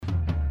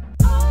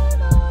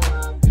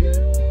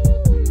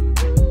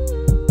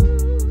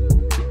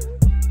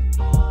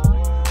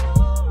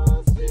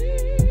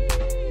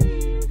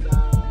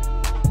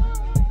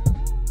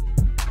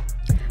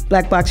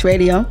Black Box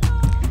Radio,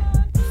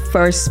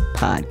 first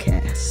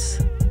podcast,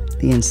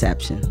 the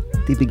inception,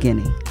 the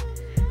beginning.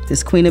 This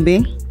is Queen of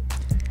B.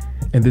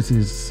 And this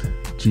is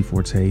G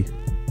Forte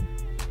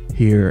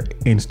here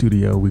in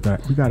studio. We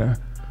got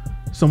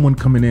someone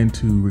coming in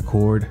to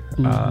record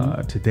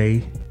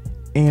today,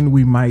 and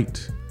we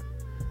might.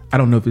 I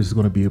don't know if this is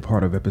going to be a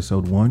part of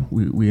episode 1.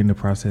 We're in the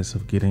process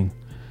of getting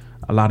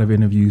a lot of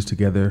interviews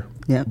together.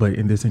 Yep. But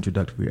in this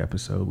introductory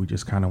episode, we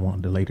just kind of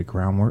wanted to lay the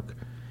groundwork,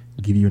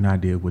 give you an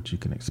idea of what you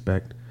can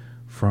expect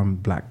from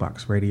Black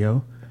Box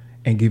Radio,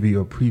 and give you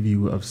a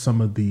preview of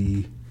some of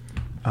the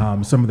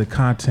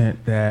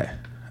content that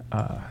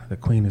the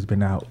Queen has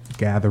been out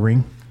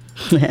gathering,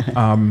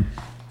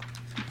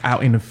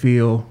 out in the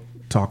field,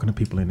 talking to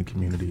people in the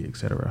community,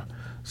 etc.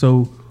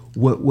 So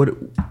what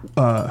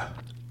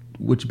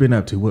you been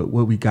up to?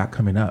 What we got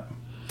coming up?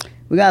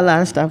 We got a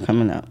lot of stuff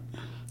coming up.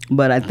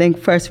 But I think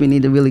first we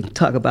need to really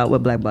talk about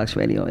what Black Box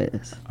Radio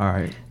is. All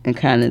right. And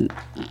kind of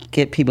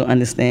get people to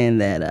understand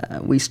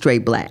that we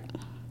straight black.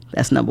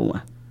 That's number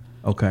one.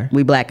 Okay.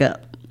 We black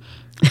up.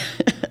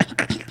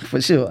 For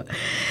sure.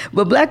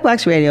 But Black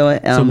Box Radio...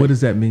 so what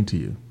does that mean to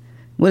you?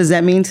 What does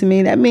that mean to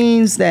me? That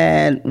means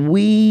that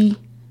we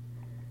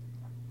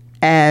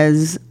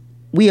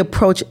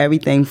approach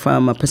everything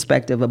from a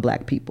perspective of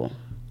black people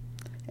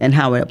and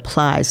how it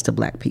applies to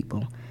black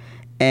people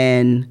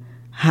and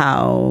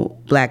how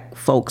black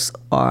folks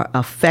are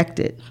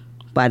affected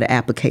by the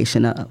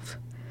application of.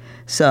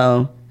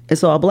 So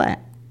it's all black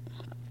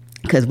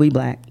because we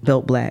black,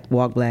 built black,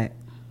 walk black,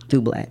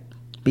 do black,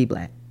 be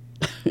black.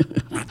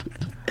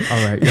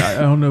 All right. Yeah,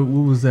 I don't know.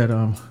 What was that?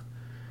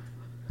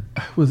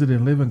 Was it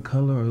in Living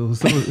Color? Or it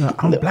was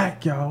I'm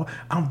black, y'all.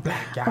 I'm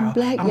black, y'all. I'm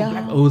black,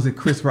 y'all. Or was it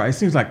Chris Rock? It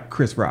seems like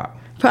Chris Rock.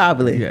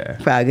 Probably. Yeah.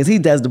 Probably, because he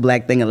does the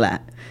black thing a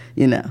lot,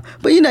 you know.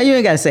 But, you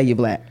ain't got to say you're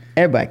black.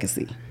 Everybody can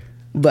see.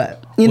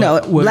 But,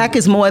 black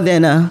is more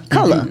than a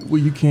color.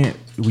 You can't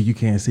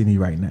see me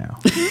right now.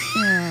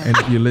 And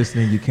if you're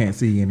listening, you can't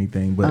see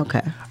anything. But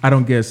okay. I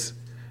don't guess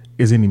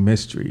there's any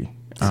mystery.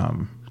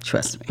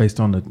 Trust me.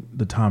 Based on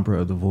the timbre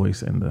of the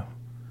voice and the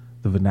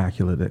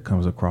vernacular that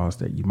comes across,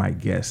 that you might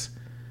guess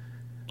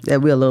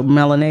that we're a little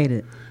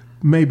melanated.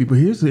 Maybe, but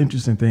here's the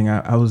interesting thing.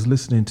 I was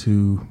listening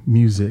to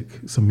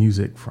some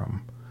music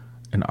from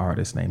an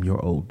artist named Your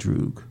Old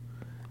Droog.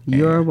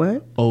 Your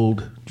what?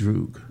 Old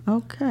Droog.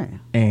 Okay.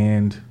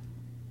 And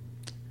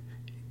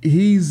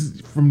he's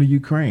from the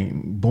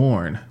Ukraine,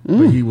 born,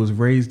 but he was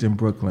raised in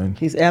Brooklyn.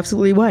 He's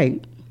absolutely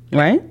white,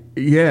 right?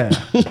 Yeah.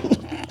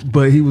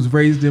 But he was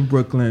raised in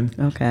Brooklyn.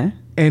 Okay.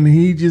 And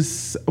he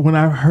just, when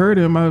I heard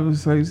him, I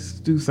was like, this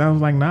dude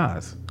sounds like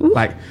Nas. Ooh.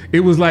 Like, it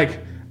was like,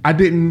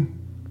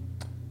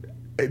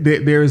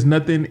 there is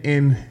nothing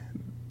in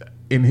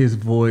his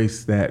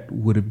voice that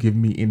would have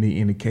given me any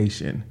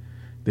indication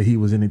that he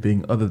was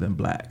anything other than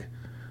black.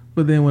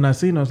 But then when I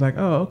seen him, I was like,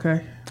 oh,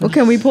 okay. Well,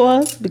 can we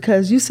pause?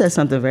 Because you said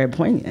something very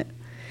poignant.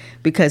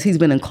 Because he's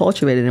been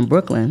enculturated in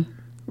Brooklyn,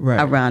 right,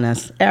 around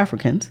us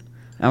Africans,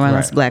 around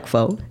us black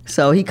folk.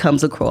 So he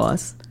comes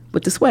across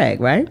with the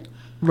swag, right?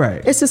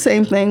 Right. It's the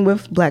same thing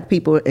with black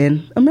people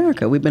in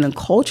America. We've been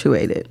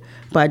enculturated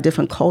by a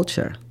different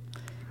culture,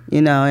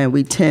 and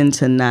we tend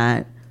to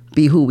not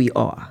be who we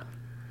are.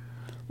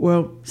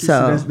 Well,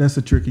 so that's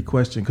a tricky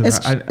question,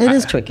 because it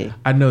is tricky.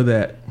 I know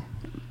that.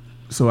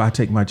 So I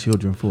take my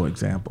children for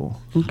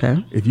example.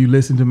 Okay. If you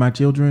listen to my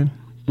children,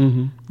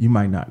 you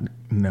might not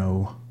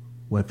know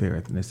what their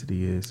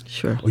ethnicity is.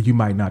 Sure. Or you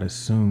might not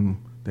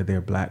assume that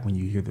they're black when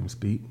you hear them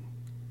speak,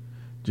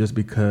 just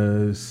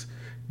because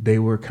they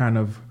were kind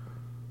of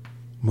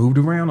moved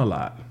around a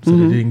lot. So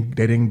they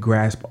didn't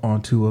grasp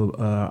onto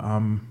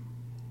a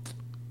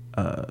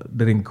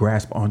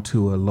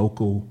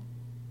local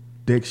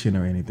diction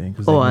or anything,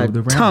 because they moved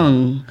around.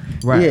 Tongue.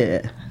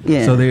 Right.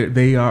 Yeah. So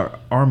they are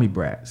army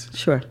brats.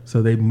 Sure.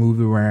 So they've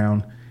moved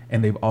around,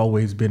 and they've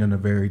always been in a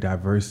very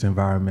diverse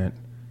environment,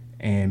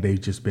 and they've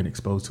just been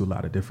exposed to a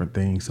lot of different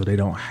things. So they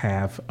don't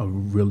have a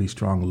really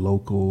strong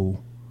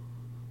local,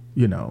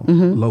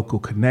 local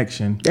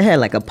connection. They had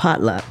like a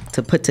potluck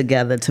to put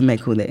together to make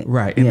who they.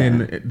 Right.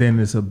 And then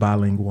it's a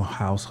bilingual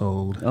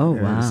household. Oh,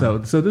 wow. So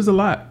there's a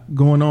lot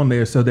going on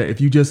there, so that if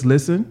you just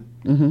listen,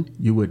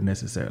 you wouldn't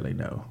necessarily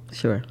know.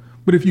 Sure.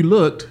 But if you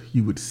looked,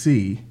 you would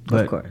see.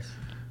 But, of course.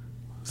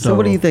 So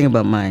what do you think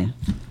about mine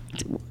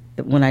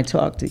when I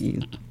talk to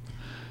you?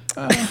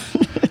 I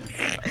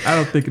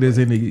don't think there's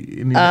any.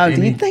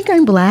 Do you think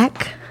I'm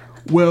black?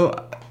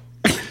 Well,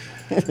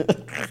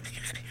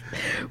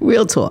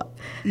 real talk.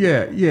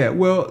 Yeah.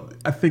 Well,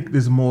 I think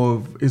it's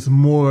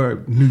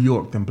more New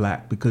York than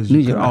black, because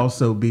you could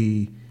also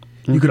be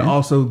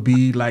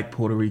like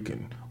Puerto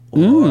Rican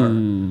or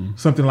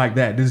something like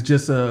that.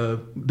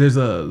 There's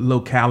a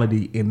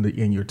locality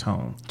in your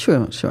tone.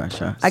 True, sure.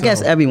 I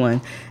guess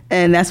everyone,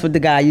 and that's what the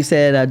guy you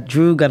said,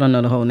 Droog. I don't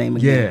know the whole name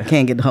again. Yeah.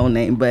 Can't get the whole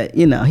name, but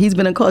he's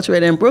been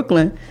enculturated in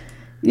Brooklyn.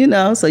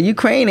 So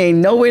Ukraine ain't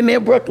nowhere near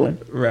Brooklyn.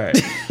 Right,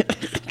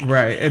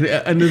 right,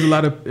 and there's a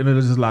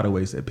lot of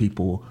ways that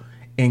people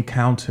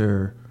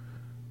encounter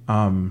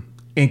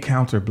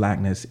encounter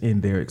blackness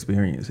in their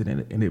experience,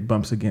 and it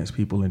bumps against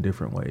people in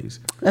different ways.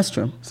 That's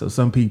true. So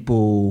some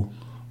people,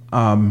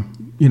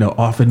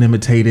 often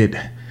imitate it,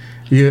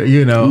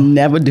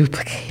 never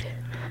duplicate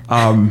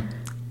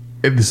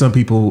it. Some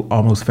people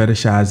almost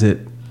fetishize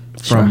it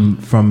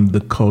from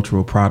the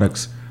cultural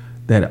products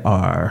that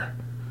are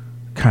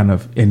kind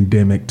of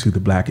endemic to the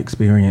black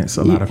experience.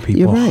 A lot of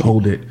people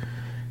hold it.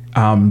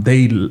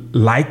 They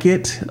like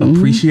it,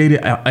 appreciate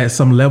it at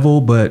some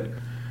level, but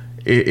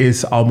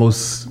it's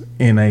almost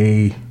in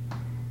a,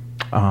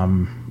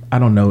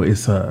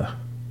 it's a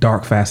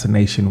dark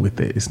fascination with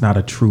it. It's not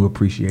a true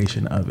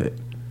appreciation of it.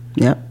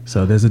 Yep.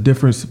 So there's a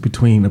difference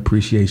between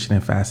appreciation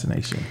and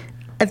fascination.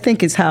 I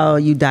think it's how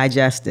you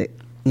digest it.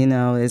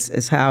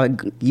 It's how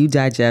you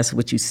digest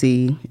what you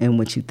see and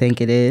what you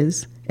think it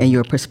is, and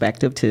your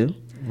perspective too.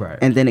 Right.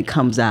 And then it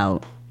comes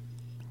out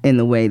in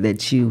the way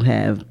that you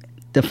have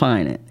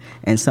defined it.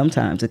 And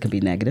sometimes it could be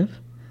negative.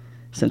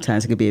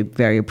 Sometimes it could be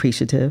very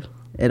appreciative.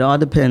 It all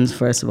depends,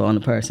 first of all, on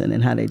the person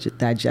and how they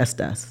digest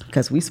us,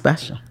 because we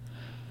special.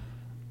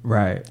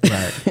 Right.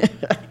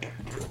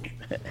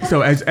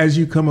 So as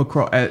you come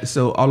across,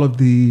 so all of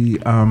the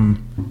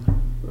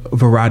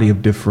variety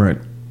of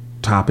different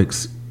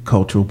topics,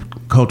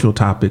 cultural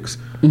topics,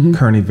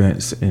 current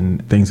events,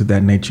 and things of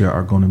that nature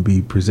are going to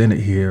be presented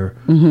here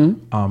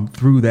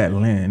through that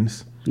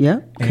lens.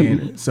 Yep.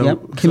 And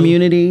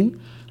Community,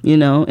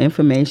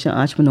 information,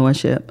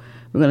 entrepreneurship.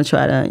 We're going to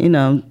try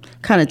to,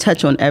 kind of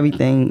touch on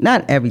everything,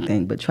 not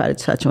everything, but try to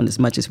touch on as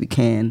much as we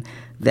can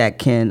that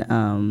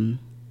can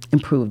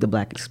improve the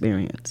black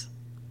experience.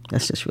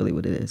 That's just really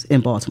what it is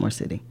in Baltimore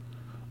City.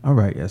 All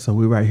right. Yeah. So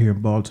we're right here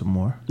in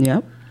Baltimore.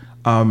 Yep.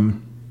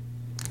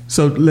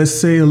 So let's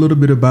say a little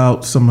bit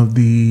about some of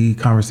the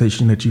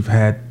conversation that you've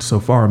had so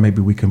far.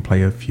 Maybe we can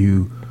play a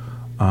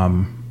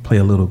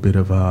little bit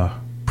of a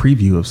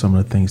preview of some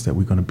of the things that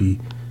we're going to be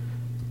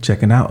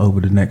checking out over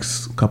the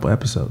next couple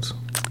episodes.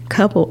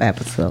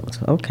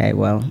 Okay.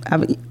 Well,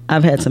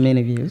 I've had some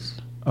interviews.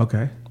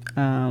 Okay.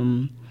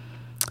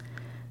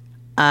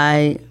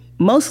 I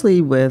mostly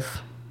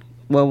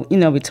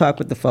we talk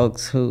with the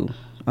folks who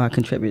are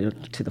contributor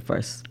to the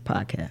first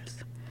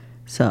podcast.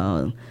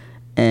 So,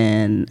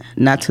 and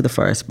not to the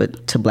first,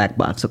 but to Black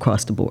Box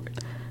across the board.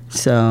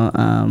 So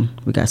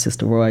we got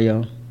Sister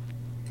Royal.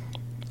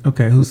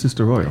 Okay, who's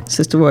Sister Royal?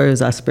 Sister Royal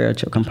is our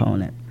spiritual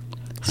component.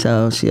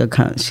 So she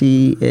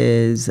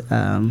is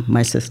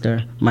my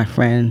sister, my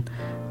friend,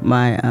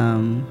 my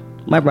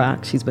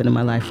rock. She's been in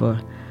my life for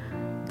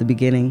the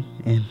beginning,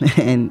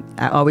 and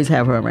I always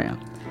have her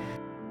around.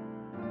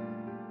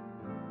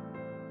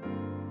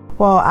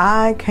 Well,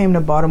 I came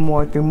to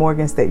Baltimore through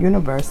Morgan State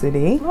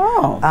University.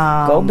 Oh,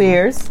 go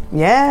Bears.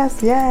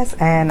 Yes,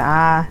 and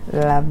I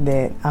loved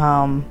it.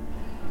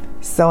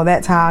 So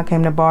that's how I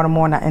came to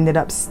Baltimore, and I ended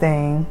up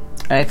staying.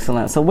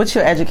 Excellent. So what's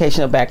your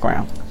educational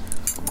background?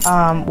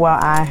 Well,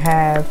 I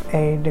have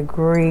a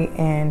degree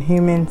in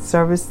human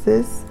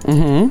services,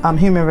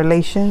 human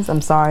relations,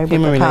 with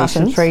a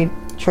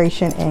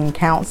concentration in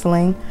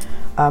counseling,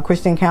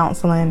 Christian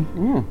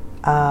counseling.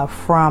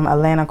 From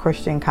Atlanta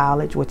Christian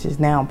College, which is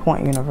now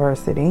Point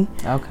University.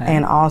 Okay.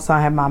 And also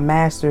I have my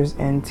master's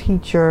in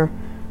teacher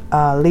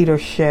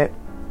leadership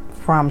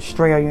from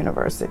Strayer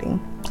University.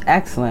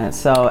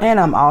 Excellent. And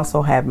I'm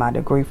also have my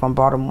degree from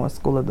Baltimore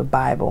School of the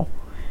Bible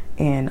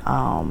in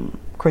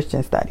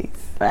Christian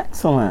Studies.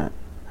 Excellent.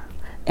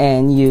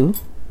 And you?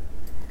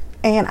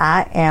 And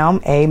I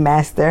am a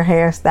master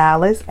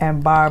hairstylist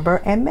and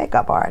barber and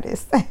makeup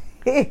artist.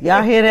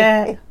 Y'all hear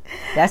that?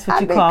 That's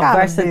what you call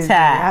versatile. Busy.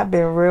 I've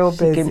been real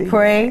busy. She can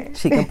pray.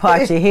 She can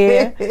part your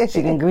hair.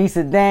 She can grease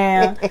it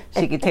down.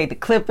 She can take the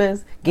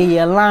clippers, give you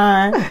a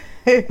line,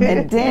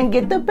 and then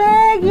get the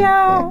bag,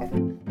 y'all.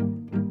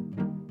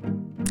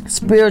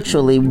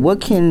 Spiritually, what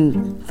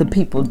can the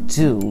people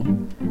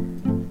do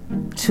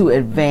to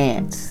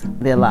advance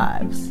their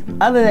lives?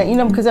 Other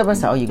than, because everybody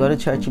says, you go to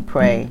church, you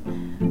pray.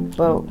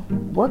 But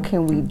what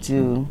can we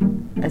do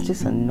as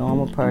just a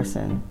normal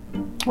person?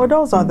 Well,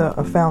 those are the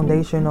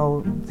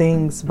foundational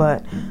things,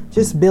 but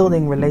just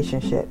building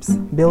relationships,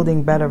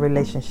 building better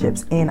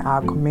relationships in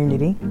our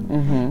community,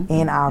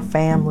 in our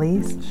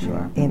families,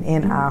 and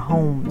in our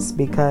homes,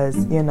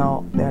 because, there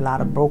are a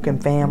lot of broken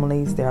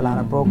families, there are a lot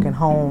of broken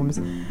homes,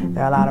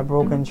 there are a lot of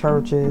broken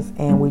churches,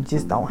 and we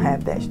just don't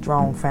have that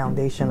strong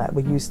foundation like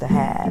we used to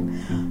have.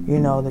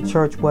 The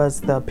church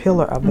was the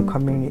pillar of the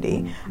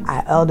community.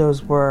 Our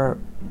elders were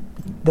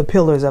the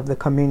pillars of the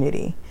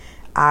community.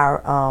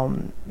 Our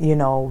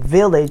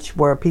village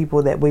were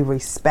people that we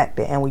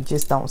respected, and we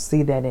just don't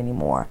see that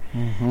anymore.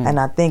 And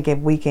I think if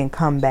we can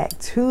come back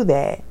to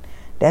that,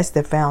 that's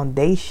the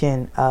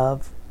foundation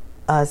of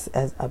us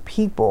as a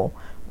people.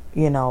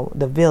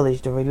 The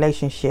village, the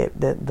relationship,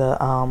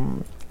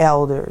 the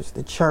elders,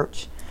 the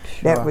church.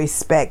 That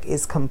respect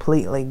is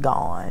completely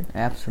gone.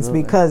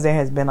 Absolutely. It's because there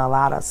has been a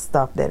lot of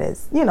stuff that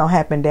has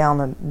happened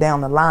down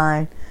the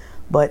line.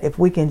 But if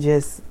we can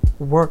just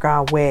work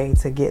our way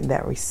to get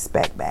that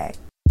respect back.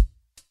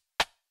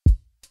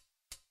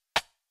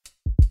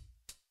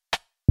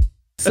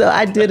 So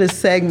I did a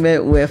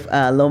segment with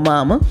Lil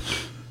Mama.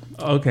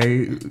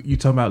 Okay, you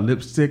talking about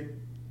lipstick,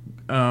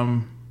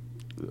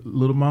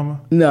 Little Mama?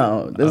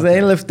 No, this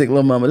ain't lipstick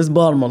Lil Mama. This is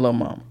Baltimore Lil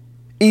Mama.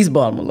 East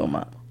Baltimore Lil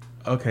Mama.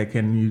 Okay,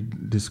 can you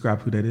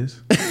describe who that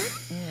is?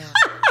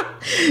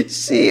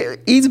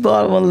 East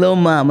Baltimore Lil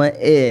Mama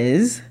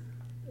is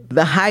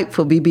the hype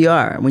for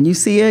BBR. When you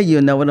see her,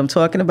 you'll know what I'm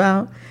talking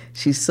about.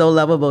 She's so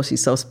lovable.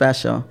 She's so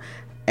special.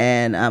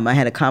 And I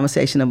had a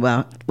conversation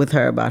with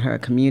her about her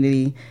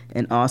community,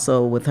 and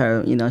also with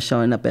her,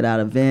 showing up at our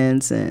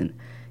events and,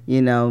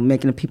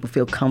 making the people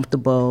feel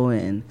comfortable.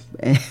 And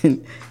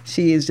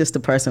she is just the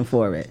person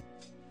for it.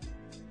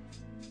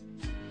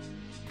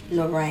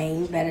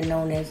 Lorraine, better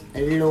known as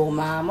Lil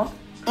Mama.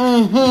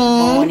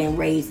 Born and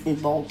raised in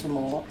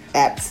Baltimore.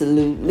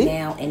 Absolutely.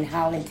 Now in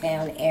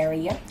Hollandtown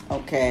area.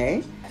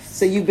 Okay.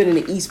 So you've been in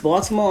the East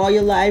Baltimore all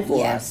your life? Or?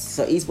 Yes.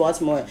 So East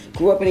Baltimore,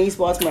 grew up in East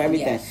Baltimore,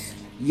 everything. Yes.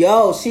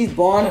 Yo, she's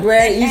born,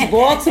 bred East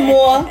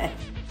Baltimore.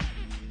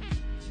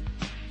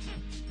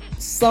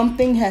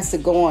 Something has to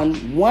go on.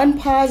 One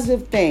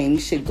positive thing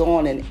should go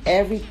on in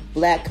every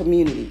black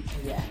community.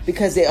 Yeah.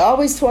 Because they're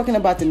always talking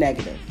about the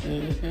negative.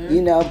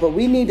 But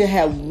we need to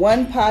have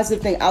one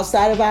positive thing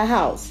outside of our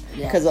house.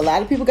 Because a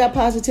lot of people got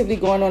positivity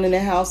going on in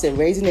their house. They're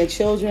raising their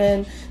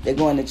children. They're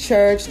going to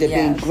church. They're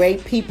being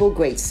great people,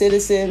 great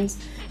citizens.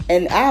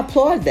 And I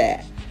applaud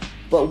that.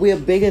 But we're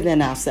bigger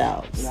than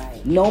ourselves.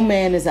 Right. No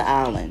man is an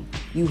island.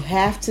 You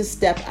have to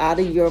step out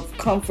of your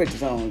comfort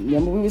zone.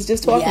 Remember, we was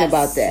just talking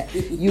about that.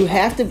 You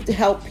have to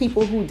help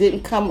people who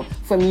didn't come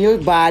from your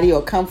body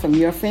or come from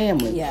your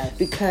family. Yes.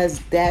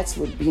 Because that's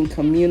what being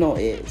communal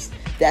is.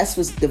 That's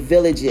what the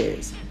village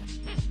is.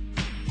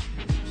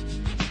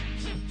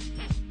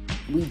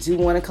 We do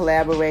want to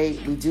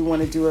collaborate. We do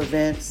want to do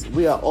events.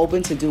 We are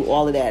open to do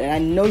all of that. And I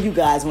know you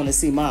guys want to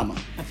see Mama.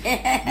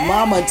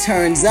 Mama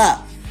turns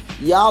up.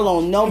 Y'all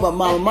don't know, but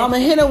Mama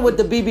hit her with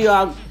the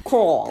BBR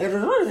crawl. Did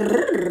y'all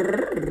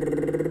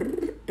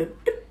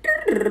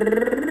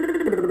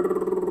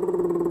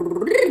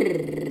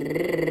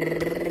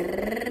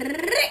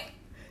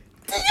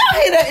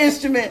hear that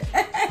instrument?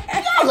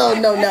 Y'all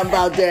don't know nothing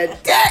about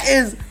that. That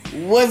is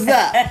what's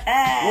up.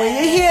 When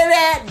you hear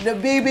that, the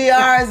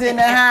BBR is in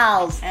the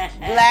house.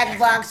 Black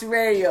Box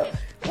Radio.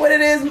 What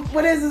is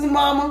this,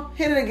 Mama?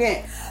 Hit it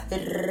again.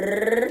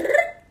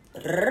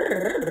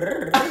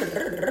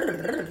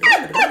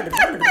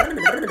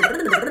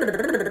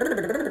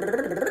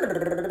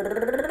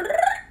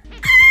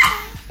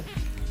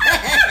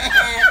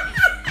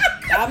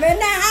 I'm in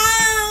the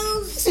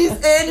house. She's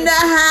in the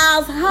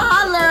house.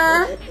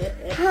 Holler.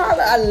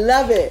 Holler. I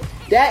love it.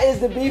 That is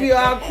the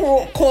BBR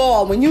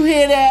call. When you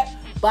hear that,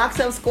 Box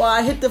Up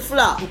Squad, hit the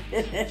flow.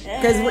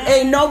 Because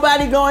ain't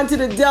nobody going to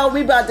the dough.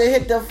 We about to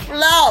hit the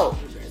flow.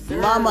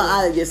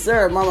 Mama, yes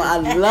sir, Mama,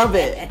 I love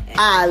it.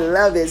 I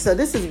love it. So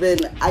this has been,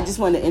 I just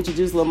wanted to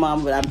introduce Lil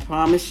Mama, but I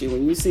promise you,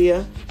 when you see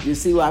her, you'll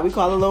see why we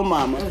call her Lil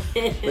Mama.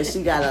 But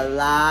she got a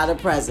lot of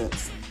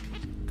presence.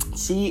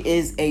 She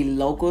is a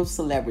local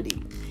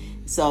celebrity.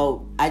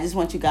 So I just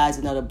want you guys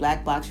to know that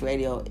Black Box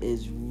Radio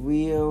is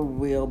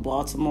real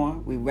Baltimore.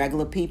 We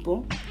regular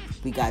people.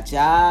 We got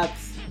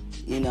jobs.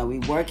 We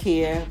work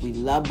here. We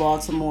love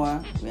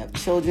Baltimore. We have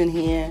children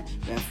here.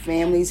 We have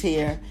families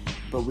here.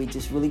 But we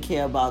just really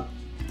care about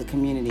the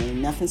community. Ain't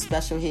nothing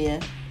special here.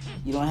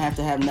 You don't have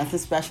to have nothing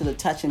special to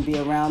touch and be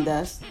around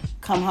us.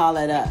 Come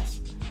holler at us.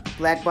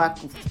 Black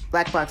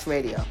Box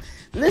Radio.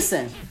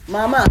 Listen,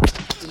 Mama.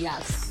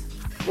 Yes.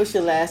 What's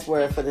your last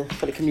word for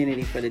the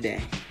community for the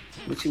day?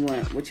 What you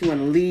want to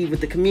leave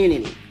with the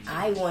community?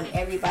 I want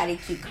everybody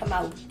to come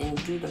out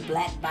and do the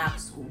Black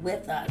Box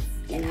with us,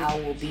 and I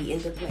will be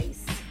in the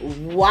place.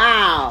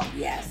 Wow.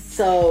 Yes.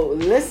 So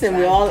listen,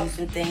 we all do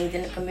some things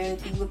in the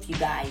community with you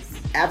guys.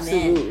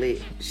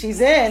 Absolutely.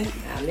 She's in.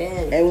 I'm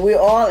in. And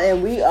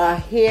we are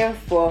here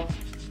for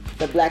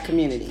the black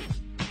community.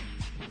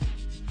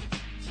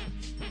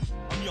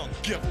 I'm young,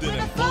 gifted,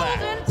 and black.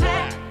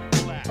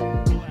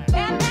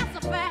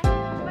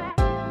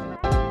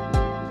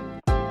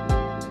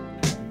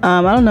 I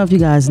don't know if you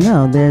guys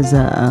know, there's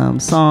a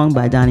song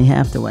by Donny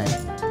Hathaway.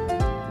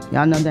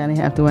 Y'all know Donny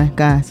Hathaway,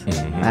 guys?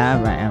 Mm-hmm.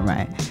 All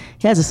right.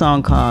 He has a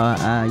song called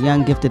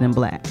Young, Gifted, and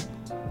Black.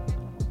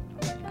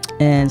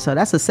 And so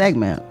that's a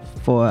segment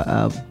for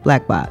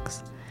Black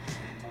Box.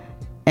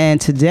 And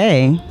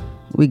today,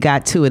 we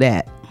got two of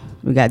that.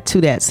 We got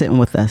two that sitting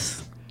with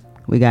us.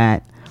 We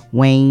got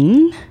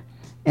Wayne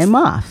and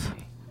Moth.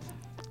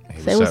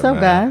 Hey, Say what's up,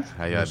 man? guys.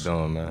 How y'all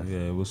doing, man?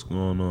 Yeah, what's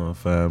going on,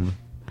 family?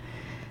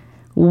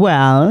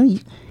 Well,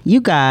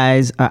 you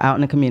guys are out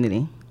in the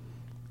community.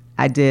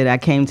 I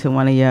came to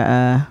one of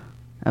your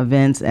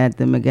events at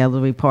the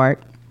McElderry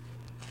Park,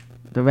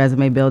 the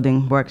Resume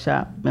Building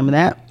Workshop. Remember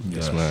that?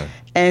 Yes, man.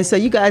 And so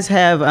you guys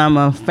have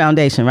a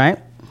foundation, right?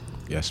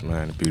 Yes,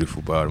 man. The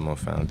Beautiful Baltimore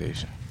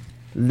Foundation.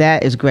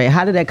 That is great.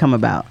 How did that come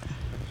about?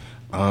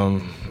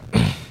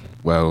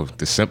 Well,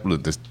 the simple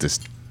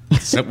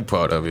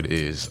part of it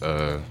is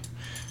 4th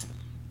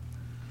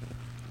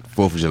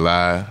of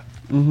July.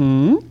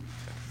 Mm-hmm.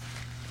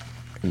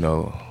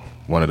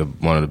 one of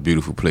the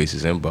beautiful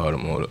places in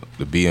Baltimore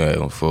to be at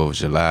on 4th of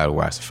July to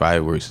watch the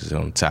fireworks is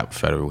on top of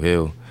Federal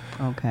Hill.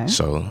 Okay.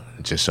 So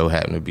it just so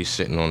happened to be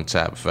sitting on the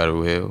top of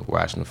Federal Hill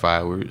watching the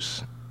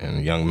fireworks, and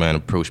a young man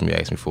approached me,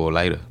 asked me for a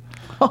lighter.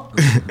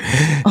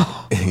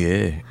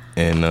 Yeah,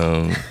 and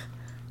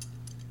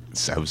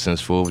ever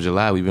since 4th of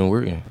July, we've been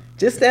working.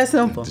 Just that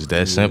simple. Just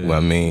that simple.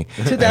 I mean,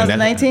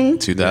 2019?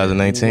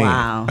 2019.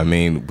 Wow. I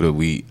mean, but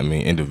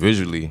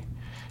individually,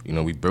 you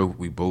know, we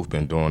both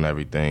been doing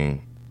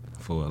everything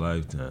For a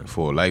lifetime.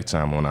 for a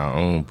lifetime on our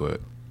own,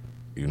 but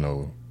you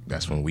know,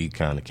 that's when we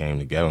kind of came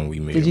together and we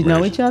made. Did you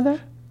know each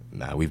other?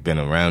 Nah, we've been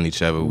around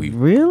each other. We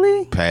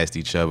Really? passed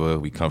each other.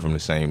 We come from the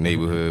same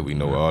neighborhood. We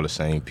know all the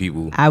same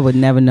people. I would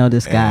never know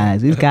this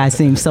guys. These guys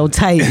seem so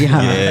tight,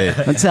 y'all.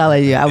 Yeah. I'm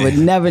telling you, I would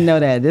never know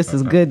that. This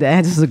is good.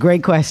 This is a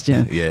great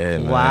question. Yeah,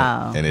 man.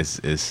 Wow. And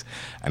it's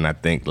and I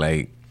think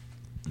like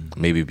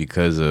maybe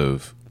because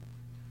of,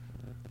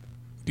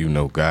 you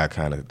know, God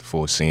kind of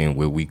foreseeing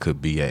where we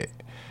could be at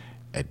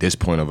this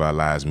point of our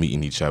lives,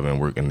 meeting each other and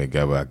working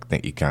together. I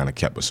think He kind of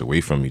kept us away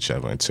from each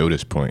other until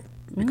this point.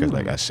 Because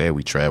like I said,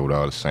 we traveled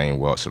all the same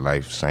walks of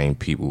life, same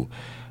people.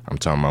 I'm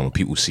talking about when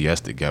people see us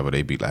together,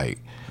 they be like,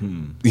 you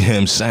know what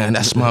I'm saying?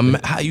 That's my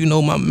man. How you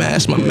know my man?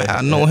 That's my man.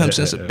 I know him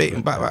since a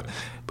baby. But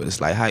it's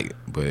like,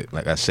 but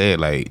like I said,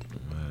 like,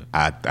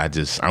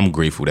 I'm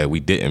grateful that we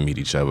didn't meet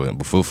each other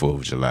before 4th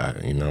of July,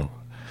 you know?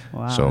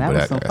 Wow, So, that but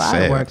was some like I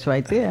said, fireworks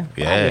right there.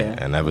 Yeah,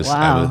 and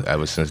Wow.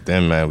 ever since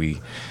then, man, we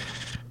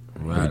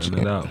Riding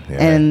it out.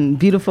 Yeah. And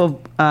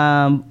Beautiful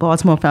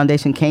Baltimore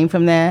Foundation came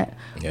from that.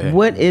 Yeah.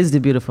 What is the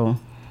Beautiful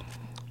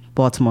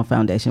Baltimore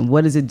Foundation?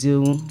 What does it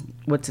do?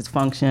 What's its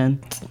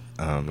function?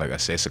 Like I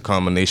said, it's a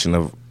combination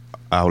of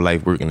our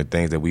life work and the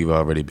things that we've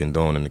already been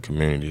doing in the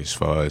community. As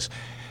far as, you know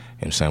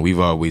what I'm saying, we've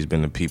always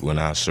been the people in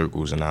our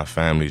circles and our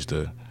families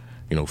to,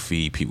 you know,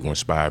 feed people,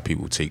 inspire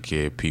people, take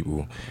care of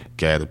people,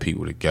 gather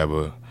people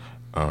together,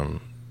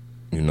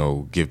 you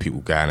know, give people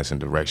guidance and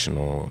direction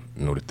on,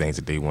 you know, the things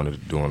that they wanted to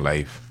do in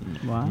life.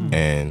 Wow.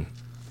 And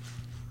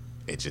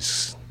it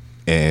just,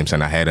 and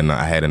I had a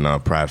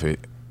nonprofit,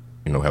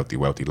 you know, Healthy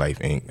Wealthy Life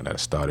Inc. that I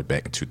started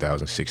back in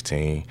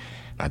 2016.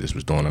 I just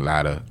was doing a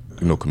lot of,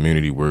 you know,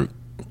 community work,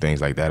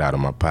 things like that out of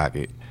my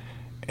pocket,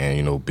 and,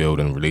 you know,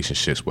 building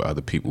relationships with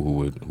other people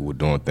who were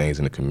doing things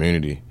in the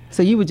community.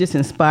 So you were just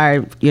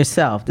inspired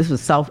yourself. This was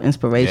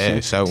self-inspiration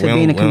Yeah, to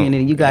be in the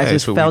community. You guys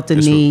just felt the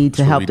need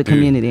to help the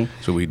community.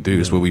 That's what we do.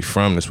 That's where we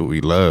from. That's what we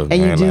love.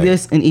 And man. you do Like,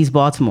 this in East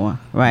Baltimore,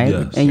 right?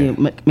 Yes. And you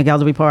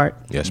McElderry Park?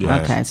 Yes,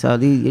 ma'am. Okay, so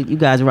you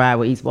guys ride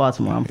with East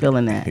Baltimore. I'm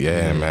feeling that.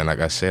 Yeah, man. Like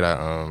I said,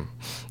 I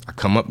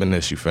come up in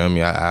this. You feel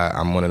me?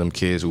 I'm one of them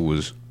kids who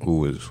was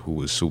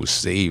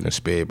saved and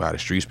spared by the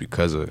streets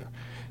because of,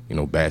 you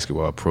know,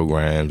 basketball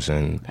programs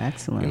and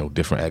Excellent. you know,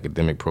 different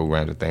academic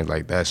programs and things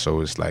like that.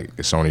 So it's like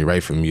it's only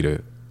right for me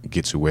to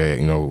get to where,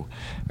 you know,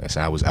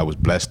 I was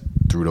blessed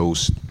through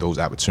those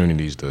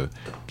opportunities to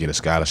get a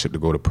scholarship to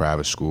go to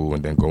private school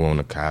and then go on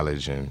to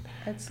college. And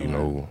Excellent. you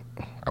know,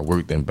 I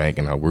worked in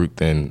banking, I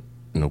worked in,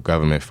 you know,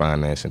 government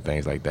finance and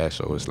things like that.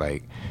 So it's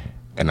like,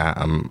 and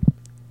I'm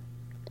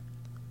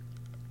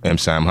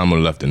humble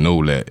enough to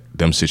know that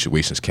them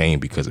situations came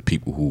because of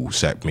people who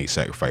made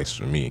sacrifices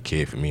for me and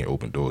cared for me and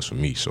opened doors for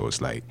me. So it's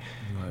like,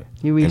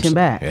 You reaching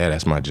back. Yeah,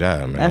 that's my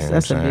job, man.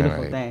 That's You a know what I'm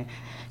beautiful saying? thing.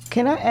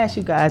 Can I ask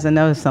you guys? I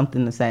know there's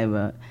something to say,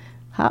 but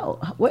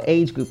what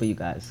age group are you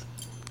guys?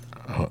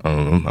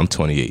 I'm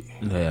 28.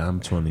 Yeah, I'm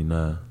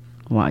 29.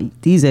 Wow,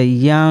 these are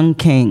young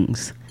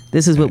kings.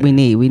 This is what we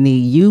need. We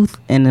need youth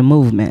in the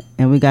movement,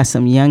 and we got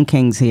some young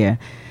kings here.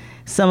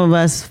 Some of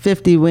us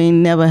 50, we ain't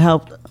never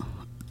helped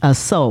a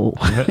soul.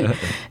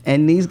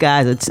 And these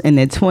guys are in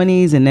their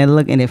 20s, and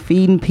they're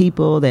feeding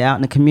people. They're out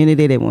in the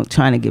community. They're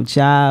trying to give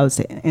jobs,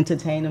 they're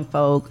entertaining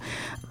folk.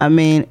 I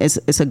mean,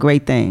 it's a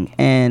great thing,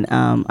 and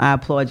I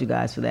applaud you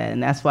guys for that.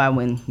 And that's why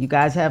when you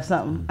guys have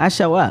something, I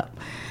show up,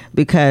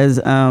 because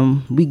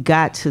we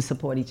got to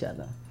support each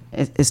other.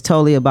 It's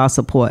totally about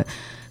support.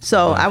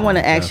 So I want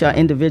to ask y'all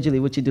individually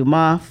what you do.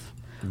 Moth,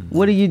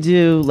 what do you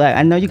do? Like,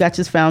 I know you got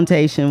this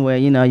foundation where,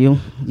 you know, you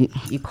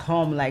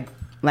calm, like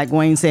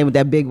Wayne said with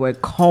that big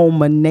word,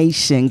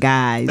 culmination,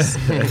 guys.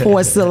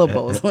 4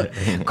 syllables.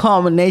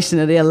 Culmination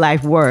of their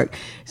life work.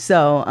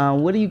 So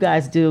what do you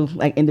guys do,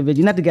 like, individually?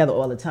 You're not together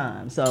all the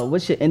time. So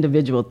what's your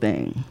individual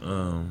thing?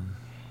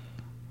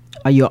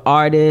 Are you an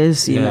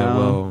artist? You know?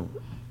 Well,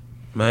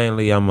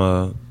 mainly I'm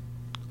a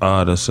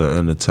artist, an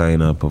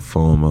entertainer,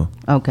 performer,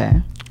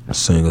 Okay. a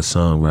singer,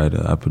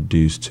 songwriter. I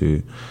produce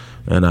too,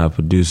 and I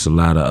produce a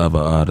lot of other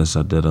artists.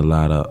 I did a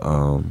lot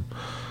of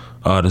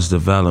artist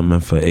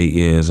development for 8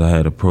 years. I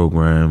had a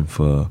program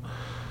for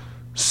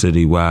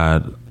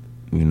citywide,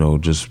 you know,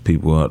 just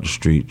people out the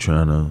street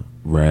trying to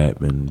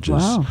rap and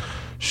just Wow.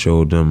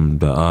 showed them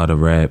the art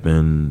of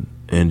rapping,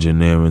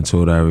 engineering,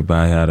 taught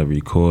everybody how to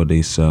record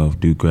themselves,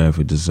 do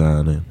graphic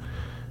designing.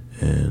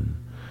 And,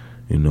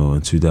 you know,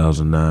 in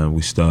 2009,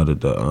 we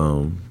started the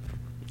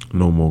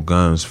No More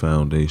Guns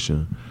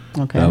Foundation.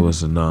 Okay. That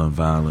was a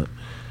nonviolent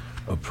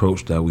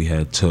approach that we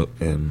had took,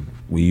 and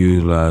we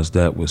utilized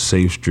that with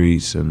Safe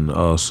Streets, and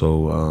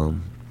also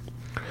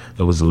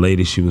there was a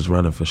lady, she was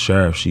running for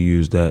sheriff. She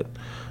used that,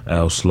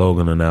 our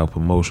slogan and our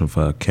promotion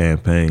for our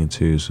campaign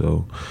too.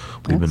 So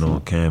we've been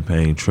on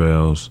campaign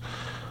trails.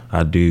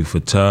 I do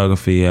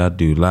photography, I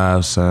do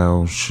live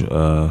sound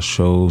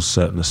shows,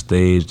 setting the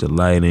stage, the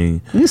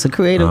lighting. You're a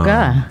creative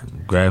guy.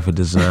 Graphic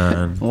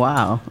design.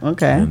 Wow,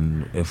 okay.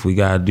 And if we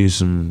gotta do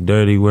some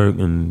dirty work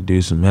and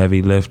do some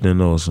heavy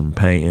lifting or some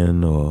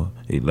painting or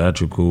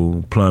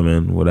electrical,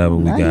 plumbing, whatever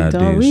we gotta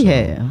do.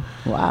 Rehab.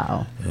 So,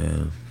 wow.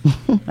 Yeah.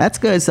 That's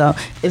good. So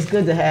it's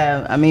good to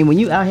have, I mean, when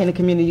you out here in the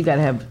community, you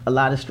gotta have a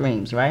lot of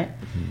streams, right?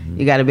 Mm-hmm.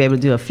 You gotta be able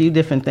to do a few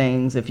different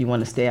things if you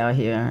wanna stay out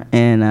here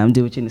and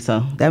do what you need.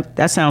 So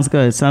that sounds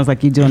good. It sounds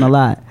like you're doing a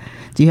lot.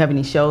 Do you have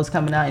any shows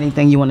coming out?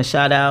 Anything you wanna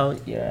shout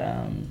out?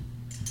 Your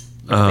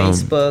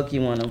Facebook,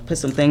 you wanna put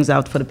some things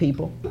out for the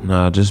people?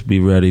 Nah, just be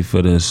ready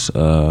for this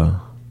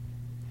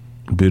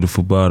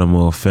Beautiful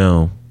Baltimore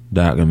film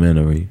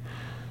documentary.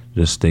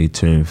 Just stay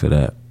tuned for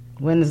that.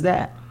 When is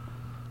that?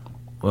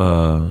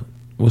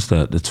 What's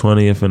that? The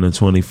 20th and the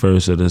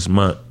 21st of this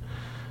month.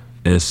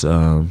 It's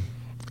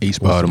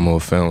East Baltimore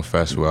Film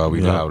Festival.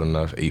 We loud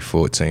enough.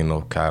 814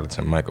 North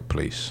Collington, Micah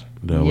Place.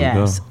 There we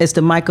go. It's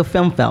the Micah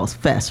Film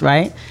Fest,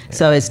 right? Yeah.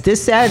 So it's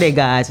this Saturday,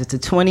 guys. It's the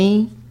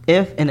 20th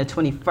and the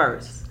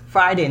 21st.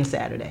 Friday and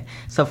Saturday.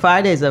 So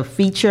Friday is a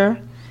feature,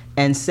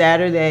 and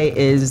Saturday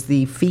is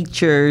the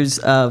features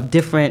of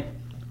different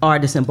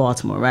artists in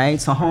Baltimore,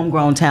 right? So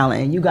homegrown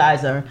talent. And you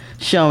guys are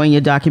showing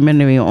your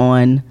documentary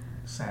on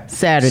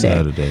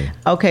Saturday.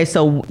 Okay,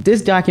 so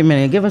this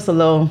documentary, give us a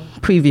little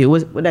preview.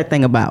 What that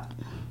thing about?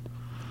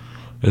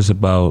 It's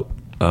about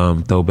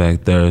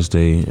Throwback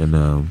Thursday and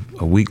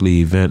a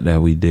weekly event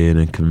that we did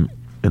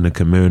in the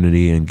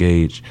community,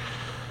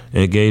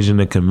 engaging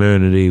the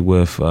community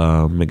with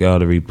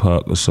McElderry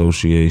Park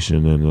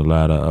Association and a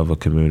lot of other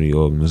community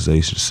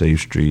organizations, Safe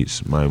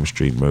Streets, Miami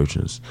Street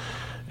Merchants.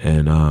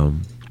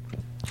 And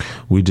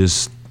we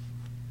just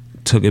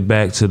took it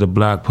back to the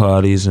block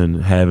parties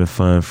and having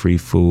fun, free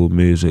food,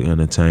 music,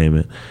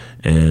 entertainment.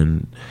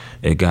 And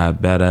it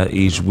got better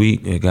each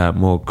week. It got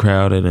more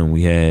crowded, and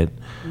we had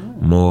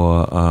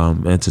more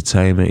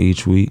entertainment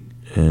each week.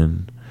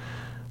 And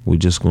we're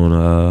just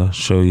gonna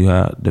show you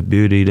how the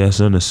beauty that's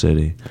in the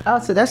city. Oh,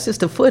 so that's just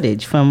the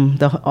footage from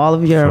all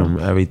of your from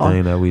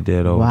everything that we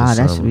did over the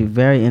summer. Wow, that should be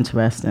very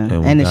interesting.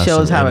 And it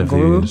shows how it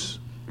grew. It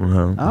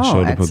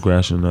showed the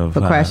progression of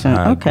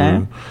how it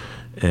grew.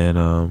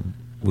 And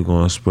we're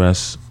gonna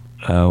express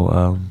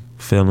our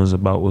feelings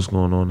about what's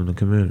going on in the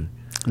community.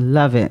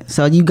 Love it.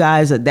 So you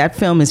guys, that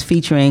film is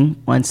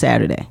featuring on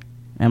Saturday.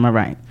 Am I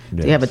right?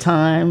 Yes. Do you have a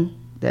time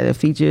that it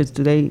features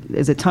today?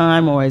 Is it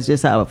time or is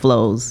just how it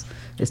flows?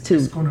 It's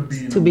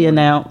to be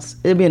announced.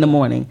 It'll be in the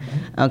morning.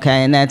 Mm-hmm.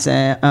 Okay, and that's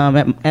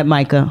at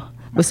Micah.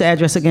 What's the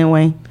address again,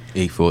 Wayne?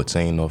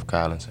 814 North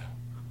Collington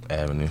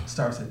Avenue.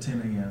 Starts at 10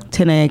 a.m.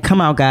 10 a.m.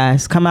 Come out,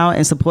 guys. Come out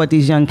and support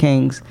these young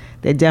kings.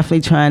 They're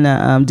definitely trying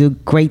to do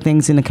great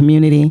things in the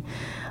community.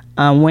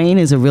 Wayne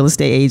is a real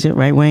estate agent,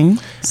 right, Wayne?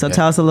 So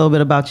tell us a little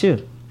bit about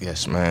you.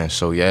 Yes, man.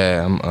 So,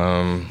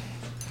 I'm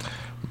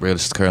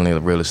currently a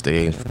real estate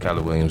agent for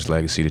Keller Williams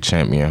Legacy, the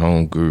Champion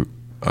Home Group.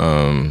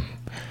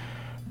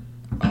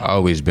 I've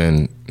always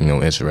been,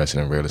 interested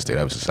in real estate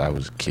ever since I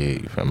was a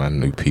kid. I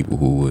knew people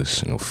who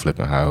was,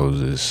 flipping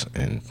houses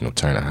and,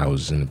 turning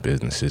houses into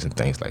businesses and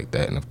things like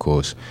that. And of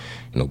course,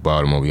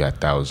 Baltimore, we got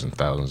thousands and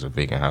thousands of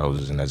vacant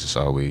houses, and that's just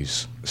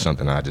always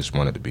something I just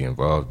wanted to be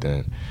involved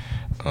in.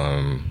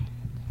 9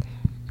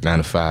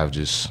 to 5,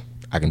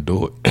 I can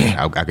do it.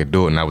 I could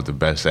do it, and I was the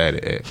best at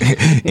it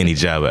at any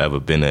job I've ever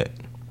been at.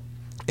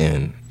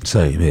 And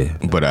same here.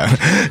 But I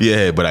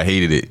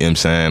hated it. You know what I'm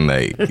saying?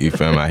 Like, you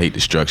feel me? I hate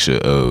the structure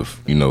of,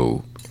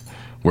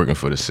 working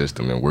for the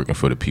system and working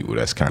for the people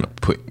that's kind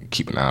of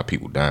keeping our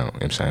people down. You know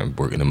what I'm saying?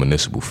 Working in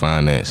municipal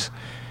finance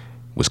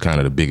was kind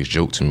of the biggest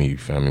joke to me. You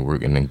feel me?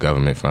 Working in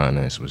government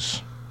finance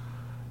was,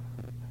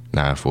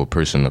 for a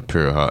person of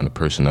pure heart and a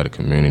person of the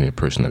community, a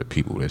person of the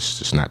people, that's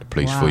just not the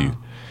place for you.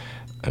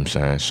 You know what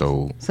I'm saying?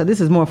 So this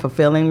is more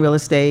fulfilling, real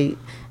estate.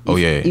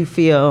 You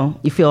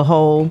feel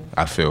whole.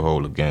 I feel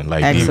whole again,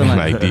 like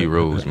D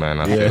Rose,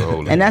 man. I feel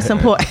whole, and that's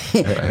important.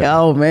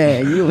 Oh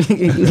man,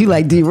 you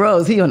like D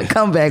Rose? He on the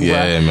comeback, bro.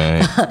 Yeah,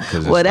 man.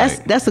 Well,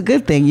 that's a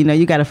good thing.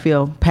 You got to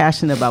feel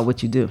passionate about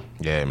what you do.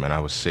 Yeah, man. I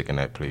was sick in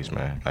that place,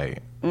 man.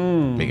 Like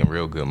making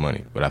real good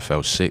money, but I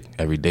felt sick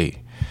every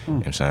day. You know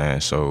what I'm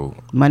saying? So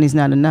money's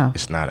not enough.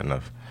 It's not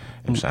enough. You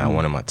know what I'm saying? I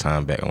wanted my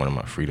time back. I wanted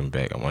my freedom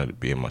back. I wanted to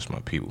be amongst my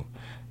people. You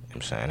know what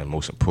I'm saying? And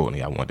most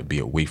importantly, I wanted to be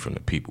away from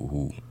the people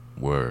who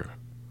were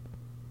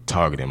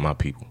targeting my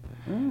people.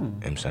 You know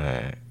what I'm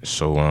saying?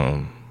 So,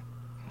 I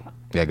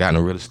got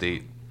into real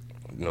estate.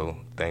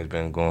 Things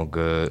been going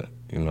good.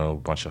 A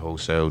bunch of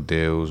wholesale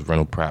deals,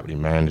 rental property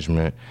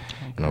management,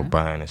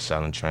 buying and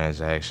selling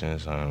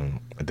transactions. And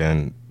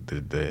then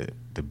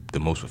the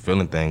most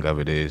fulfilling thing of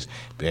it is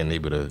being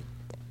able to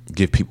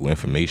give people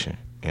information. You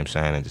know what I'm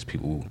saying? And just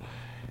people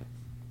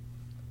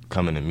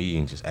coming to me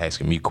and just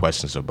asking me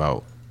questions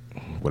about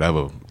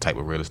whatever type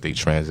of real estate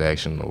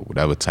transaction or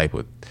whatever type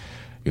of,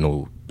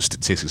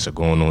 statistics are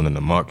going on in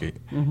the market.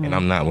 And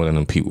I'm not one of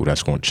them people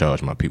that's going to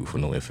charge my people for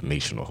no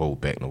information or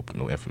hold back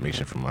no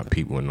information from my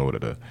people in order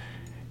to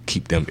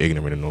keep them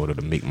ignorant, in order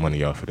to make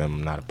money off of them.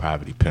 I'm not a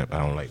poverty pimp. I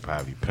don't like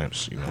poverty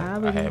pimps.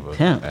 I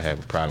have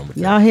a problem with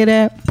Y'all that. hear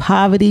that?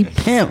 Poverty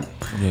pimp.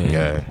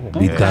 Yeah. They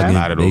be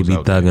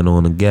thugging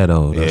on the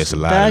ghetto. Yeah, it's a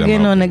lot of them Thugging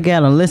out on the there.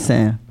 ghetto.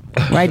 Listen,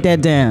 write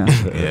that down.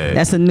 Yeah.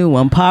 That's a new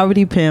one.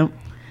 Poverty pimp.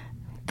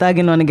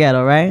 Thugging on the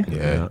ghetto, right?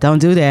 Yeah. Don't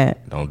do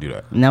that. Don't do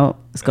that. No,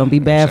 it's gonna be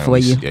bad for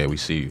you. Yeah, we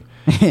see you.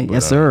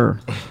 Yes, sir.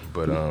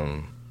 But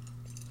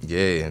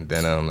yeah, and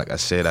then like I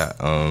said,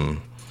 I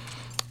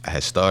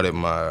had started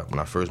when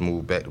I first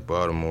moved back to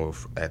Baltimore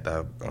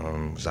after I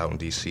was out in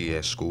DC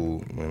at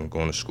school, and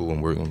going to school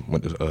and working,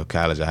 went to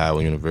college at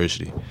Howard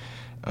University.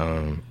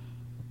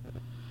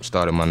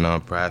 Started my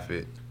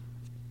nonprofit,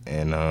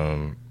 and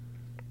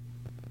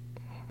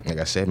like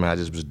I said, man, I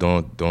just was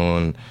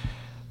doing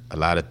a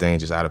lot of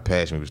things just out of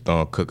passion. We was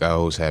throwing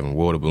cookouts, having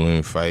water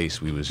balloon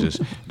fights. We was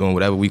just doing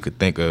whatever we could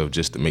think of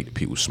just to make the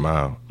people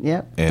smile.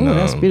 Yep. And Ooh,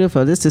 that's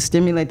beautiful. This to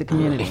stimulate the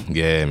community.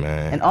 Yeah,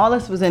 man. And all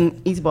this was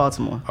in East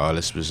Baltimore. All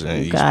this was in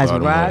You East guys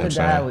Baltimore. ride you know or what I'm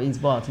die saying? with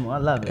East Baltimore. I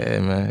love it. Yeah,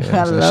 man. I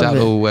Shout love out it.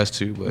 Old West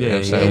too, but you know what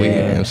I'm saying? Yeah. We, you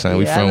know what I'm saying?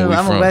 We Yeah, from I know, we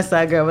I'm from. a West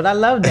Side girl, but I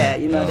love that.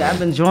 I've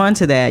been drawn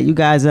to that. You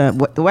guys,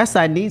 the West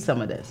Side needs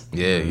some of this.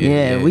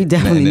 Yeah, we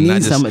definitely And need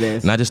not some of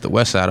this. Not just the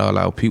West Side, all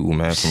our people,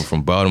 man.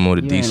 From Baltimore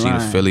to You ain't DC to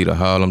lying. Philly to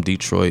Harlem,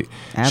 Detroit,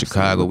 Absolutely.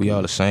 Chicago, we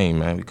all the same,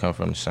 man. We come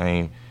from the same,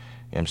 you know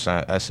what I'm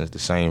saying, essence, the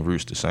same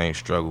roots, the same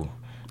struggle.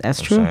 That's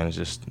You know true. what I'm saying? It's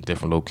just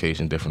different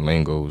location, different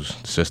lingos.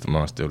 The system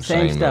are still the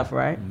same. Same stuff, though.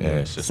 right? Yeah,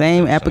 it's just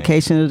Same the same.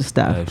 application of the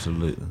stuff.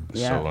 Absolutely.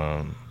 Yeah.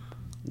 So,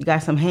 You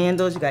got some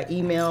handles, you got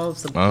emails,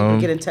 so people can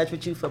get in touch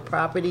with you for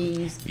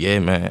properties. yeah,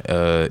 man.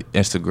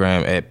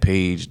 Instagram at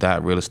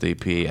page.realestate,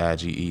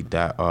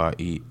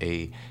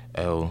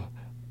 PAIGE.REAL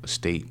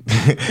estate.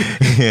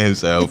 Yeah,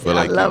 so I feel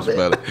like love it.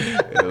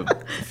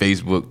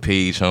 Facebook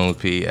page Homes,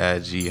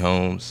 PAIG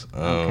Homes.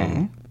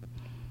 Okay.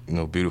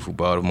 Beautiful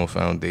Baltimore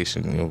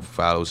Foundation.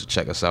 Follow us,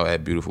 check us out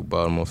at Beautiful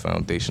Baltimore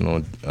Foundation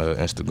on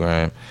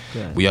Instagram.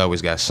 Good. We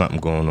always got something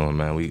going on,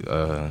 man. We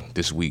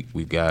this week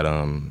we got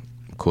of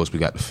course we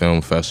got the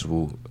film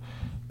festival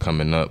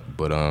coming up,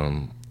 but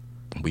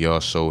we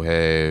also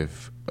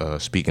have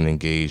speaking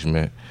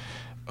engagement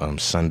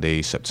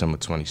Sunday, September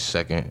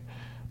 22nd.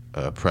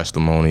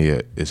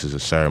 Testimony. This is a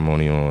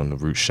ceremony on the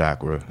root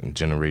chakra and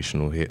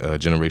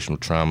generational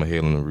trauma,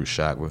 healing the root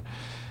chakra. You know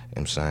what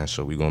I'm saying?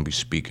 So we're gonna be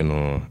speaking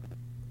on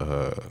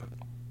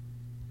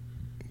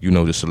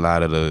just a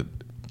lot of the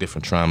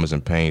different traumas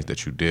and pains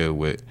that you deal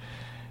with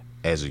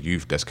as a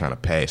youth that's kind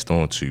of passed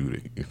on to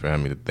you. You feel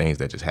me? The things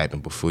that just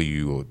happened before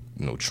you, or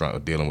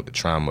dealing with the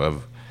trauma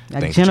of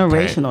Like things that your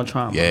generational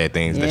trauma. Yeah,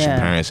 things that your Yeah.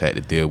 parents had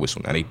to deal with.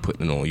 So now they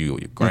putting it on you, or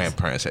your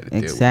grandparents had to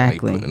deal Exactly.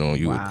 with. Now they putting it on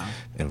you. Wow.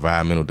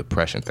 Environmental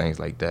depression, things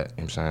like that.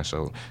 You know what I'm saying?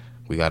 So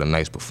we got a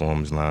nice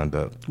performance lined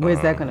up. Where's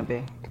that going to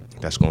be?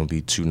 That's going to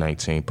be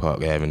 219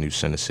 Park Avenue,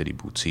 Center City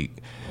Boutique,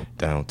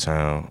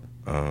 downtown.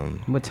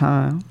 What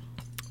time?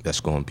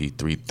 That's going to be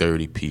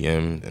 3:30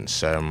 p.m. and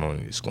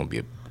ceremony. It's going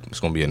to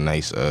be a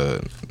nice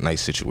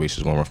situation.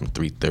 It's going to run from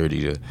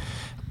 3:30 to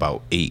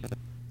about 8.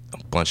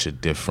 A bunch of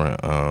different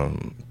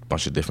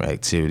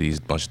activities,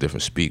 bunch of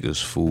different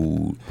speakers,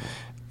 food.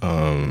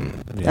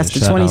 That's the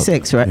shout out-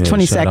 26th, right? yeah,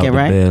 22nd, shout out to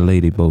right? Bad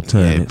Lady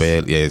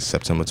Botanics. It's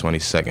September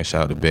 22nd.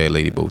 Shout out to Bad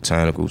Lady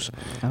Botanicals.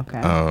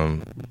 Okay.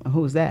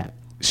 Who's that?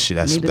 That's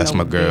Need to know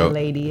my who girl. Bad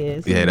Lady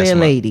is. Yeah, Who's Bad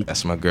Lady.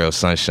 That's my girl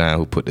Sunshine,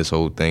 who put this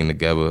whole thing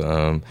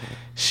together.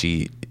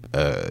 She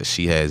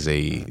has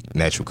a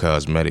natural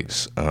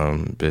cosmetics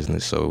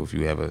business. So if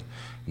you ever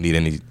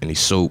need any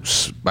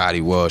soaps, body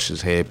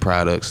washes, hair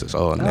products, it's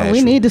all natural.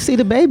 We need to see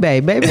the baby.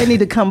 Baby need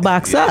to come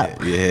box up.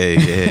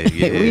 Yeah.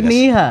 We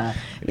need her.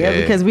 Yeah,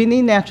 Yeah. because we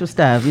need natural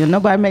stuff.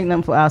 Nobody make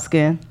nothing for our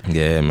skin.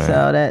 Yeah, man.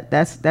 So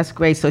that's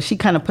great. So she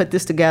kind of put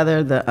this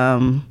together. The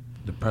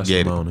The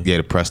Yeah, testimony.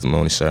 the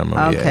testimony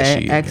ceremony.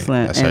 okay, Yeah,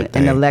 excellent, That's her and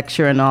the thing.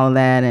 lecture and all of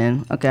that,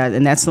 and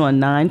that's on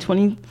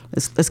 9/20.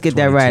 Let's get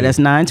that right. 22. That's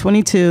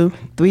 9/22,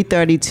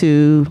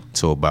 3:32.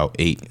 Till about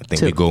 8. I think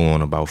Till- we go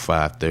on about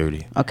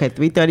 5:30. Okay,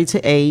 3:30 to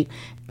 8,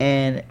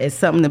 and it's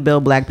something to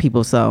build Black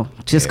people. So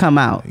just come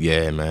out.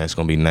 Yeah, man, it's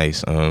gonna be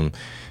nice.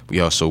 We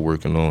also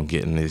working on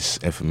getting this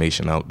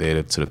information out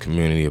there to the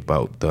community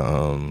about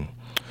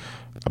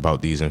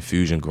about these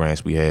infusion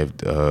grants. We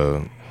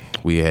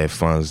have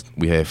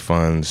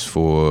funds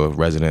for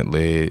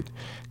resident-led,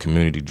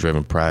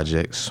 community-driven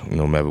projects.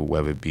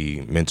 Whether it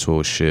be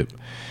mentorship,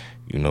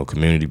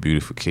 community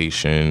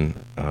beautification,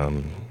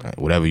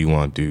 whatever you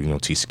want to do.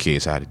 Teach the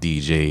kids how to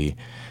DJ.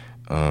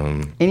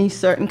 Any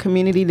certain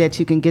community that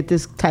you can get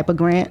this type of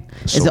grant?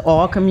 Is So- it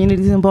all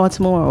communities in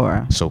Baltimore,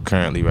 or? So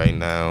currently, right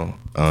now,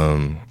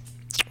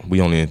 we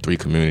only in 3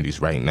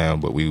 communities right now,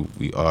 but we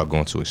are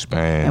going to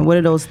expand. And what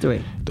are those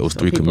 3? Those So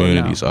 3 people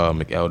communities know. are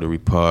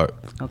McElderry Park,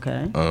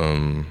 Okay.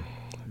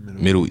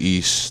 Middle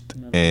East,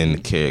 and the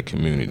Carrot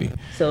community.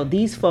 So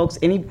these folks,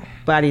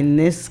 anybody in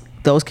this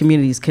those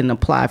communities can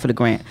apply for the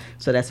grant.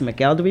 So that's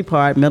McElderry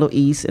Park, Middle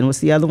East, and what's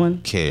the other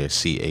one? CARE,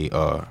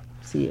 CAR.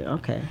 See,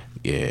 okay.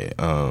 Yeah.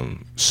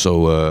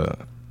 So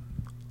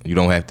you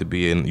don't have to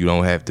be a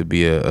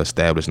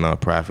established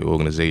nonprofit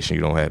organization.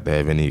 You don't have to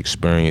have any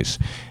experience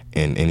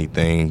in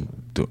anything.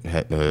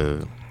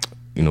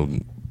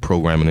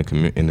 Programming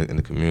in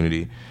the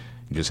community.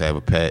 You just have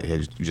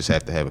you just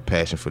have to have a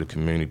passion for the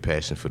community,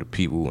 passion for the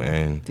people,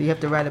 and. Do you have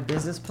to write a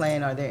business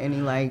plan? Are there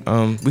any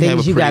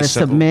things you got to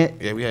submit?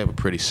 Yeah, we have a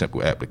pretty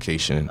simple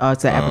application. Oh,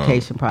 it's an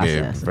application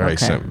process.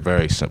 Yeah,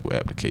 very simple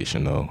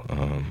application though.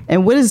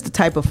 And what is the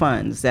type of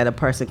funds that a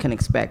person can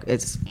expect?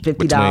 It's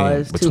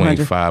 $50, between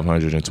 $200,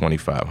 $500 and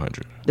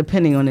 $2,500.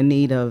 Depending on the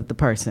need of the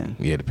person.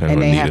 Yeah, depending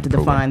on the need And of the they have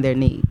to define program. their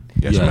need.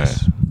 Yes, ma'am.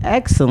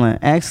 Excellent.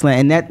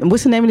 And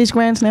what's the name of these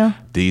grants now?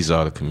 These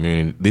are the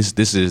community.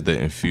 This is the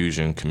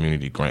Infusion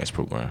Community Grants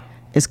Program.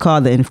 It's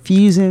called the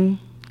Infusion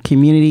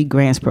Community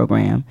Grants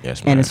Program.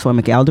 Yes, ma'am. And it's for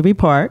McElderry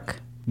Park,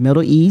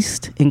 Middle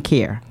East, and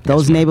CARE.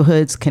 Those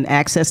neighborhoods can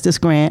access this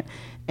grant,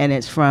 and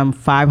it's from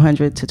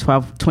 $500 to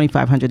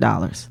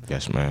 $2,500.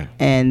 Yes, ma'am.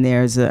 And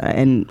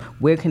and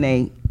where can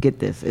they get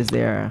this? Is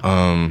there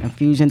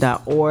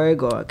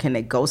infusion.org, or can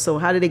they go? So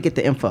how do they get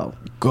the info?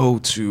 Go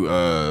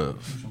to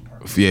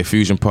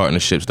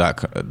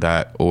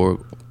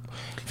fusionpartnerships.org.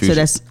 So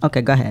that's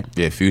okay. Go ahead.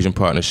 Yeah,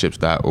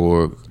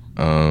 fusionpartnerships.org,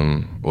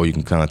 or you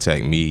can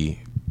contact me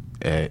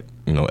at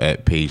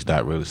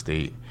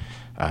page.realestate.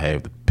 I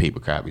have the paper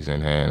copies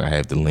in hand. I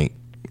have the link.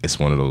 It's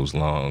one of those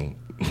long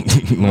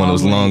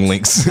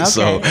links. Okay.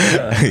 So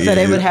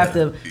they would have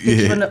to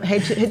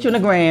hit you on the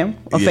gram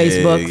or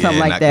Facebook, something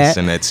like I that. can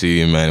send that to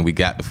you, man. We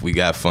got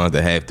funds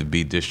that have to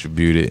be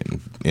distributed. You know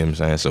what I'm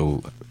saying?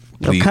 So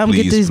please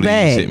get these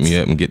bags. Hit me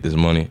up and get this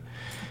money.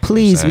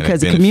 Please,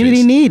 because the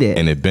community need it.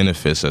 And it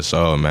benefits us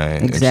all,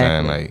 man. Exactly. You know what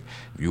I'm saying? Like,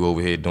 you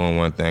over here doing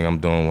one thing, I'm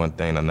doing one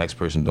thing, the next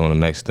person doing the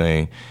next thing.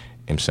 You know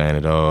what I'm saying?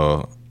 It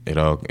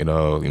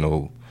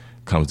all,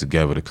 comes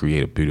together to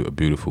create a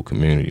beautiful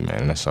community,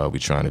 man. And that's all we're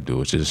trying to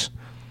do. It's just,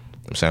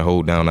 I'm saying,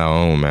 hold down our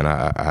own, man.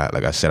 I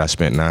like I said, I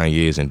spent 9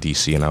 years in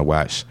D.C. and I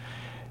watched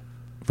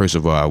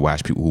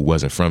people who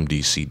wasn't from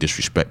D.C.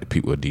 disrespect the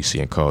people of D.C.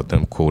 and called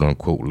them quote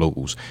unquote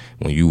locals.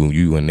 When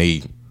you and they, you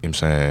know what I'm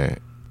saying,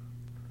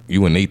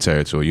 you in their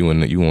territory, you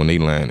on their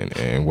land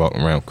and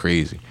walking around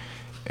crazy.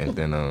 And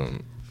then I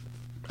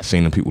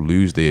seen them people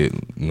lose their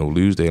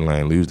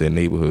land, lose their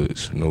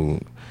neighborhoods,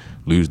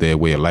 lose their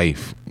way of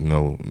life,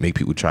 make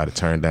people try to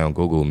turn down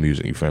go-go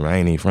music. You feel me? I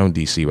ain't even from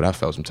DC, but I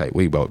felt some type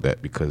way about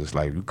that, because it's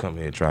like, you come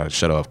here and try to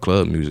shut off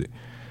club music.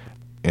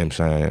 You know what I'm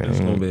saying? It's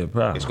gonna be a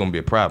problem. It's gonna be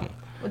a problem.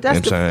 Well,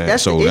 that's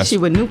the issue.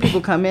 When new people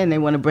come in, they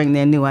want to bring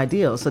their new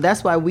ideals. So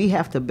that's why we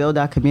have to build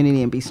our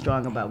community and be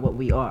strong about what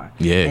we are.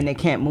 Yeah. And they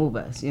can't move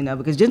us,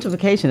 because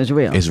gentrification is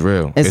real. It's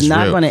real. It's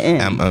not going to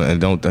end. And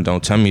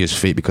don't tell me it's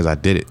fake, because I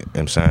did it. You know what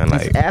I'm saying?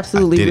 Like, it's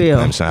absolutely I did real. It. You know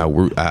what I'm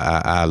saying?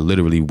 I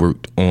literally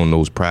worked on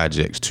those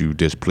projects to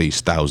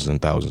displace thousands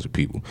and thousands of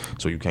people.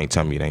 So you can't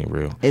tell me it ain't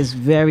real. It's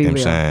very real. You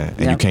know what I'm saying?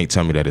 And you can't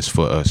tell me that it's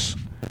for us,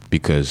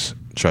 because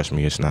trust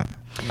me, it's not.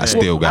 I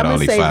still got all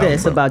these files. I'm going to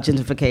say this about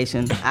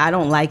gentrification. I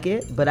don't like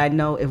it, but I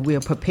know if we're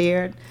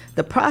prepared,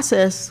 the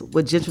process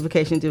what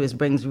gentrification do is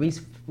brings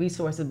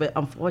resources, but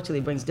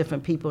unfortunately brings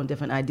different people and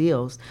different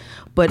ideals.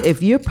 But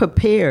if you're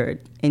prepared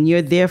and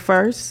you're there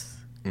first,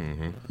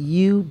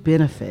 you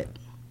benefit.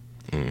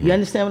 You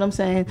understand what I'm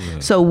saying? Yeah.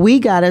 So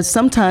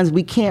sometimes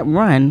we can't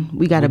run.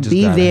 We got to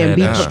be there and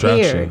be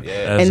prepared.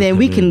 And then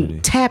we can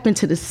tap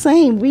into the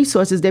same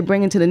resources they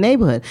bring into the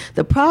neighborhood.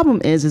 The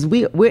problem is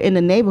we're in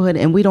the neighborhood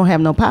and we don't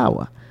have no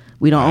power.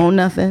 We don't own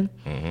nothing,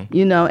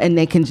 and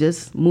they can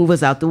just move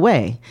us out the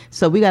way.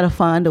 So we got to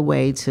find a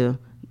way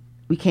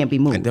we can't be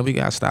moved. And then we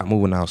gotta stop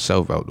moving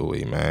ourselves out the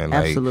way, man.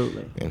 Like, absolutely. You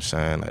know what I'm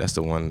saying? Like, that's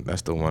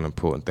the one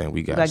important thing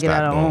we gotta get stop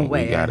out our doing. own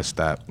way. We gotta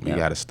stop. We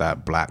gotta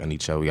stop blocking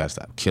each other. We gotta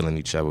stop killing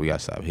each other. We gotta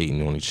stop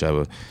hating on each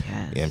other. Yes. You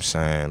know what I'm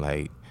saying?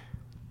 Like,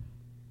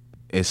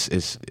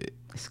 it's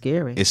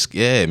scary. It's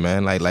scary,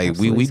 man. Like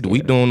we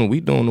doing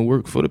the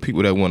work for the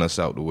people that want us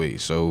out the way.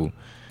 So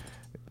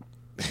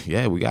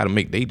yeah, we gotta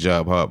make their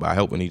job hard by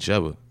helping each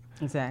other.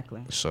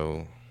 Exactly.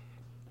 So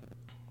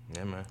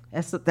yeah, man.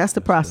 That's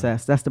the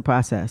process. That's the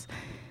process.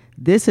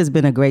 This has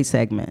been a great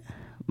segment.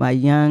 My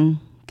young,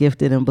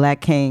 gifted, and black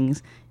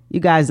kings. You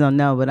guys don't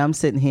know, but I'm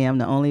sitting here. I'm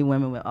the only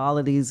woman with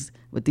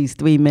these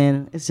three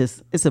men.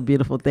 It's a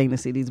beautiful thing to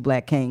see these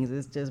black kings.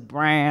 It's just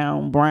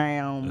brown.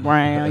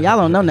 Y'all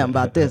don't know nothing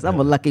about this. I'm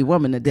a lucky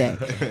woman today.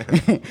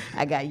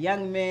 I got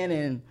young men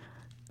and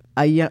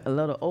a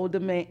little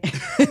older man.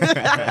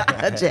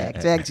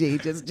 Jack G,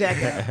 just Jack.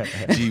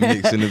 G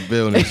Mix in the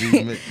building.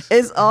 G Mix.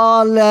 It's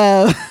all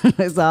love.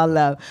 It's all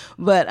love.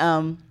 But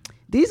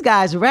these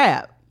guys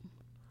rap,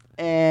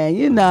 and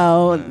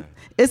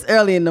it's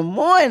early in the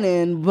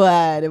morning.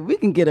 But if we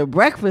can get a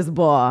breakfast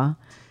bar,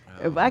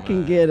 if I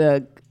can get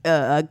a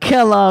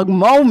Kellogg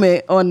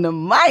moment on the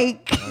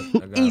mic,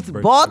 East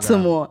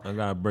Baltimore. I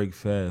got break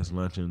fast,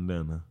 lunch and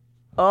dinner.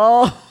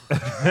 Oh.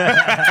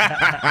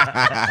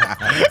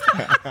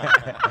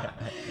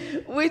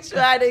 We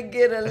try to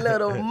get a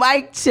little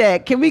mic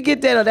check. Can we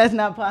get that? Or that's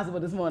not possible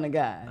this morning,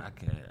 guys. I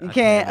can't. You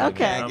can't?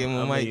 Okay. Give him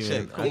a mic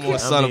check. Come I on,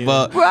 son of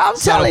a. Bro, I'm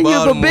telling you,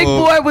 but Big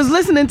Boy was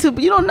listening to,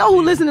 you don't know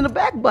who listening to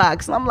Black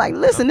Box. And I'm like,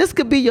 listen, this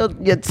could be your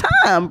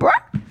time, bro.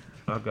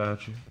 I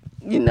got you.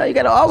 You know, you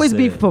got to always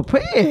be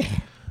prepared.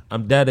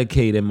 I'm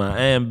dedicated, my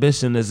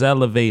ambition is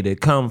elevated.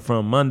 Come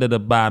from under the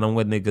bottom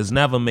where niggas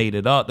never made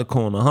it. Out the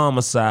corner,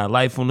 homicide,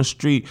 life on the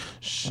street.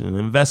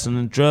 Investing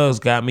in drugs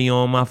got me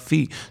on my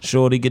feet.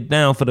 Shorty, get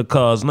down for the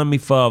cause, let me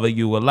father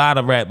you. A lot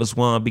of rappers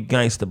wanna be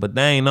gangster, but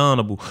they ain't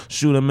honorable.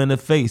 Shoot him in the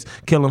face,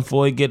 kill him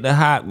before he get the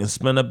Hopkins.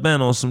 Spend a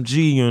bend on some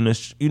G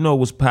units. You know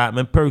what's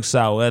poppin', perks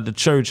out at the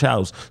church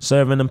house.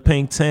 Serving them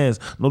pink tans,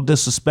 no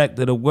disrespect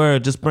to the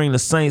word. Just bring the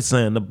saints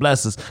in, the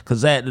blessings.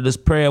 Cause after this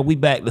prayer, we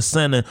back to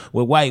sinning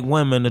with white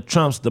women, the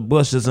Trumps, the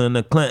Bushes, and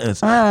the Clintons.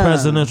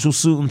 Presidential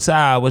suit and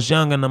tie, was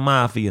young in the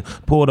mafia.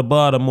 Port of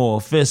Baltimore,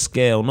 fish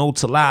scale, no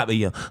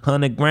tilapia.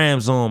 100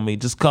 grams on me,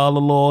 just call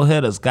the little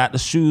hitters. Got the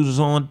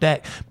shoes on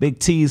deck, big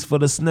T's for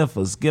the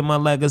sniffers. Get my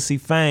legacy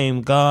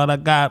fame, God, I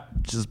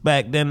got just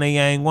back then they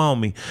ain't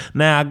want me.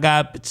 Now I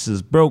got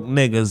bitches, broke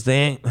niggas, they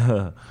ain't.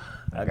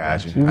 I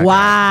got you.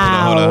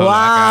 Wow.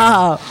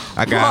 Wow.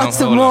 I got him.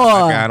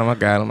 Baltimore. I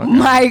got him.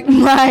 Mike.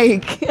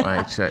 Mic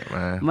check,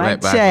 man. Mic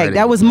Black Box check. Radio.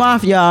 That was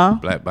Moth, y'all.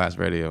 Black Box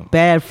Radio.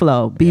 Bad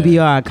Flow.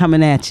 BBR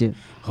coming at you.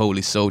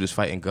 Holy soldiers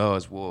fighting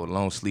God's war.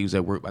 Long sleeves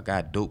at work, I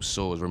got dope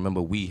swords.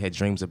 Remember, we had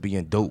dreams of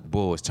being dope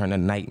boys.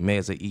 Turning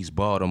nightmares at East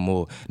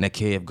Baltimore. Now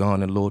Kev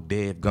gone and Lil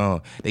Dev gone.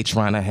 They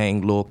trying to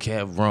hang Lil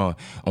Kev run.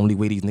 Only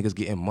way these niggas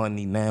getting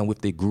money now if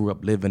they grew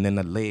up living in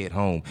a lead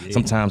home. Yeah.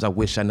 Sometimes I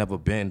wish I never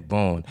been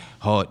born.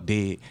 Heart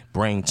dead,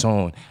 brain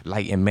torn.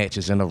 Lighting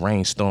matches in a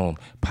rainstorm.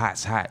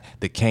 Pots hot,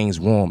 the cane's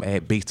warm.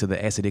 Add base to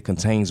the acid, it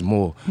contains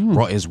more.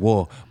 Raw is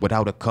war.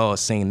 Without a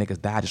cause, saying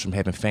niggas die just from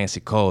having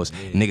fancy cars.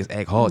 Niggas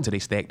act hard till they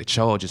stack the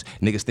charge.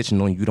 Niggas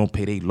stitching on you, don't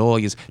pay they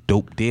lawyers.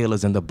 Dope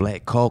dealers in the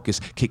Black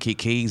Caucus.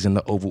 KKKs in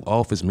the Oval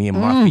Office. Me and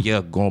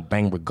Mafia gon'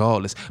 bang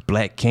regardless.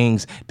 Black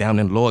Kings down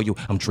in loyal.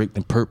 I'm draped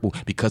in purple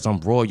because I'm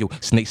royal.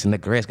 Snakes in the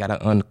grass,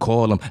 gotta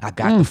uncoil them. I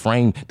got the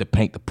frame to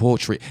paint the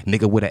portrait.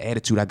 Nigga with an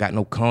attitude, I got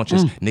no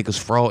conscience. Niggas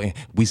frauding,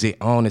 we say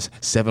honest.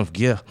 7th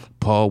gear.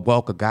 Paul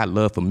Walker got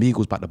love for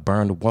Migos, about to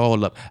burn the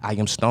wall up. I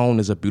Am Stone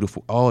is a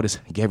beautiful artist.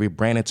 Gary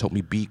Brandon told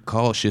me be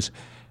cautious.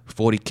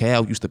 40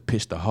 Cal used to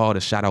pitch the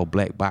hardest. Shout out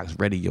Black Box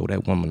Radio,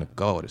 that woman a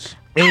goddess.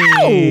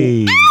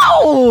 Hey.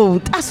 Oh,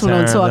 that's what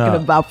I'm Turn talking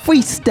up. about.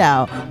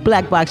 Freestyle.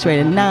 Black Box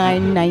Radio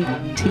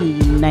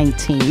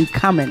 9/19/19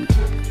 coming.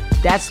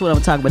 That's what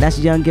I'm talking about. That's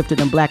Young, Gifted,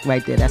 and Black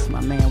right there. That's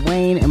my man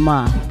Wayne and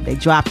Ma. They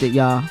dropped it,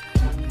 y'all.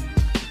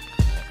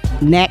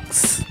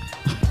 Next.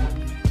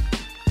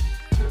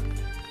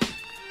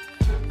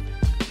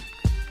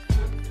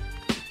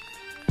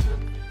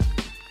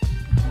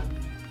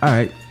 All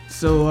right,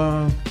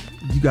 so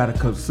you got a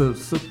couple so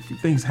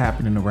things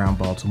happening around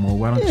Baltimore.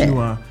 Why don't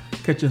you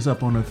catch us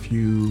up on a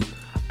few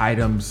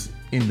items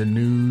in the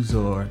news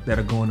or that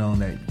are going on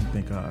that you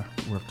think are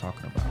worth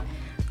talking about?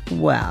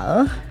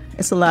 Well,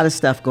 it's a lot of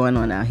stuff going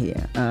on out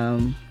here.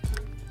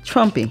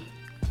 Trumpy,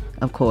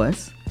 of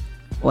course,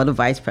 or the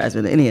vice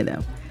president, any of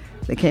them.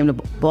 They came to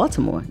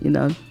Baltimore. You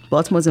know,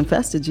 Baltimore's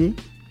infested, G.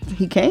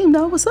 He came,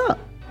 though. What's up?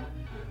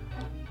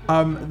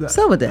 What's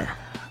up with that?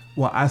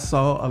 Well, I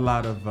saw a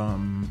lot of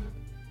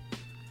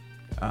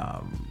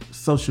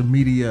social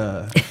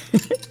media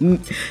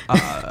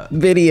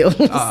Videos.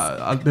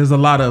 there's a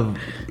lot of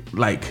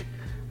like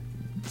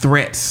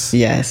threats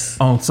Yes.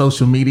 on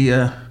social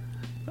media.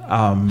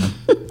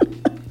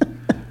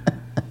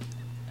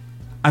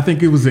 I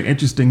think it was an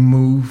interesting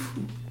move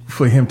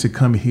for him to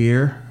come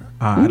here.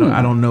 I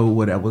don't know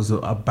what that was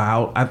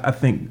about. I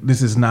think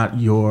this is not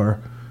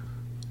your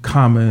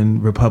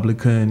common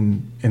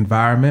Republican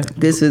environment.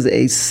 This is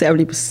a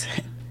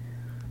 70%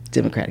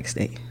 Democratic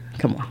state.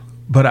 Come on.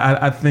 But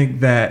I think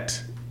that,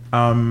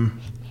 I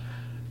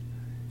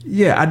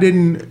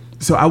didn't.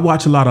 So I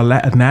watch a lot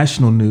of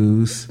national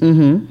news,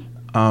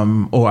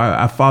 or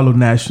I follow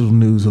national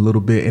news a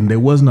little bit, and there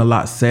wasn't a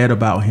lot said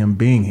about him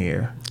being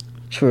here.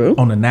 True.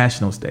 On the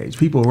national stage.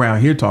 People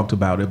around here talked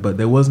about it, but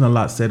there wasn't a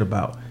lot said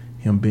about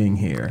him being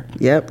here.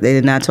 Yep, they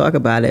did not talk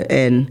about it.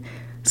 And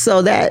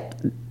so that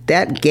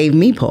gave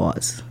me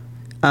pause.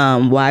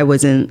 Why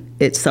wasn't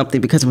it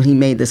something? Because when he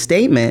made the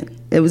statement,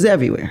 it was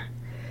everywhere.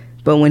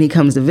 But when he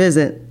comes to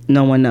visit,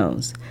 no one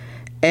knows.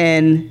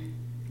 And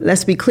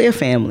let's be clear,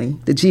 family,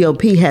 the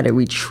GOP had a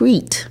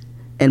retreat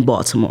in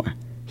Baltimore.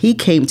 He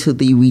came to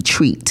the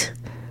retreat.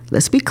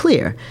 Let's be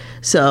clear.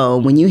 So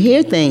when you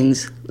hear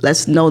things,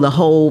 let's know the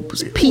whole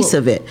piece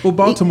of it. Well,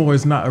 Baltimore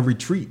is not a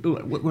retreat.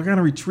 What kind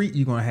of retreat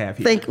you gonna have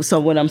here? So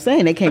what I'm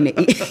saying, they came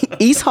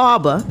to East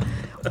Harbor,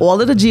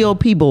 all of the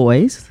GOP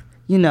boys,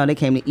 they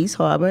came to East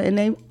Harbor and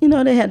they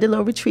had their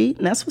little retreat,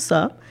 and that's what's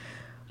up.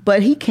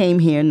 But he came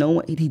here,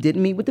 he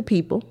didn't meet with the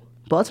people.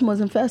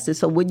 Baltimore's infested,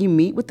 so would you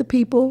meet with the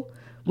people,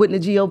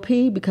 wouldn't the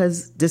GOP?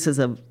 Because this is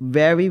a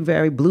very,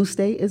 very blue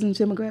state, isn't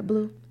Democrat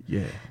blue?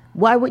 Yeah.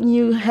 why wouldn't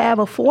you have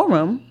a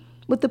forum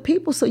with the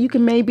people so you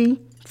can maybe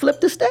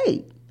flip the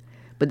state?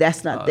 But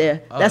that's not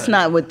that's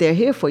not what they're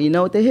here for. You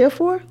know what they're here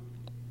for?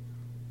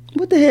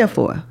 What they're here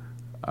for?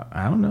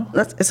 I don't know.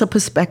 It's a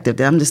perspective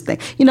that I'm just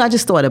thinking. I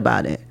just thought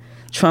about it.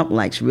 Trump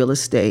likes real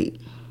estate.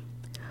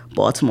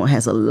 Baltimore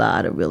has a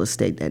lot of real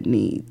estate that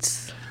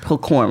needs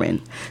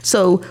procuring.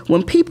 So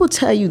when people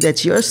tell you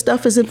that your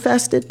stuff is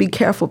infested, be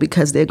careful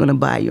because they're going to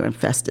buy your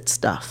infested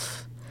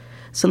stuff.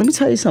 So let me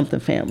tell you something,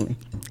 family.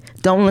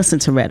 Don't listen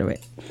to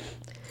rhetoric.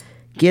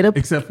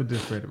 Except for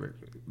this rhetoric.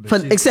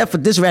 Except for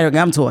this rhetoric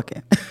I'm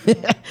talking.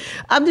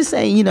 I'm just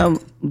saying,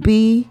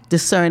 be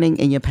discerning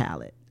in your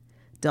palate.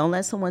 Don't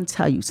let someone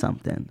tell you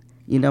something.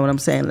 You know what I'm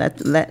saying?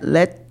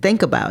 Let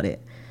think about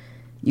it.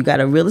 You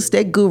got a real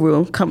estate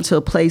guru come to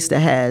a place that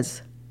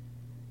has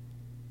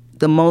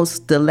the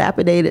most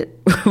dilapidated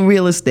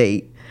real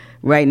estate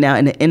right now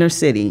in the inner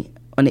city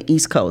on the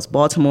East Coast.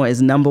 Baltimore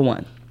is number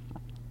one.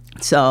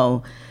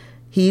 So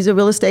he's a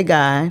real estate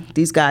guy.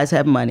 These guys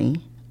have money.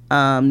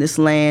 This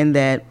land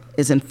that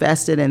is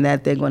infested and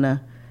that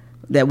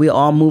that we're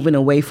all moving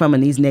away from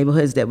in these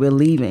neighborhoods that we're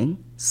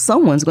leaving,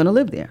 someone's gonna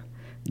live there.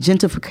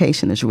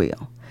 Gentrification is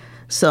real.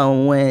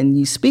 So when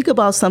you speak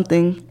about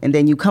something and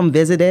then you come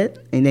visit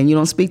it and then you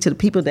don't speak to the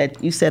people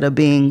that you said are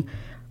being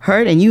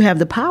hurt and you have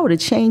the power to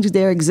change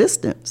their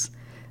existence,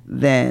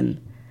 then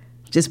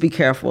just be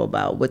careful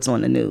about what's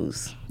on the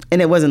news.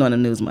 And it wasn't on the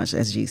news much,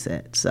 as G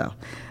said. So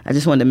I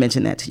just wanted to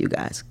mention that to you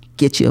guys.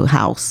 Get you a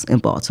house in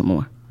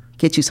Baltimore.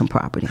 Get you some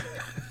property.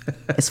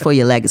 It's for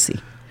your legacy.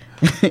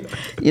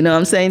 You know what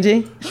I'm saying,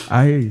 G?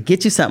 I hear you.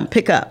 Get you something.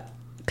 Pick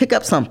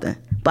up something.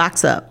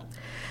 Box up.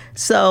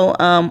 So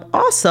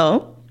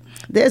also,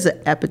 there's an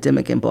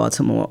epidemic in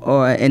Baltimore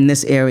or in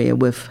this area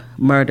with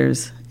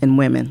murders in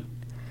women.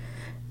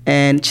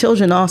 And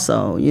children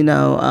also,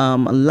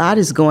 a lot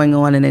is going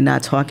on and they're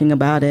not talking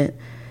about it.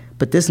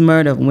 But this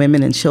murder of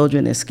women and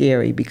children is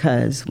scary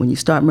because when you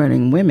start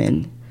murdering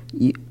women,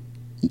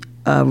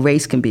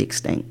 race can be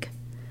extinct.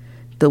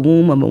 The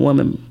womb of a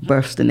woman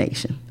births the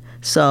nation.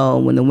 So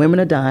when the women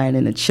are dying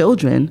and the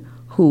children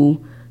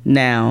who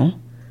now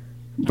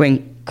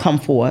come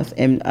forth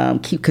and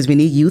keep, because we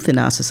need youth in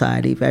our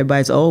society. If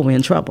everybody's old, we're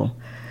in trouble.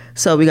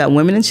 So we got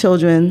women and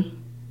children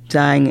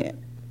dying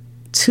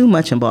too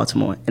much in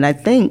Baltimore. And I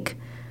think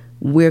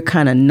we're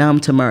kind of numb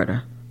to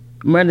murder.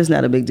 Murder's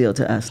not a big deal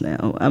to us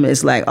now. I mean,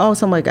 it's like, oh,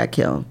 somebody got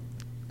killed.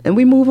 And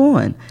we move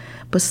on.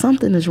 But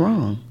something is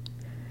wrong.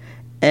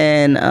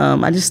 And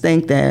I just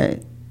think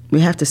that we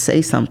have to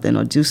say something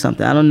or do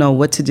something. I don't know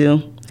what to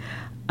do.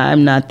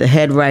 I'm not the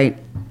head right,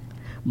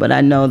 but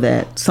I know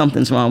that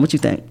something's wrong. What you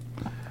think?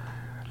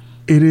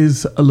 It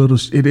is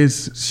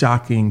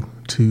shocking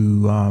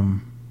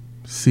to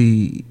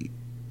see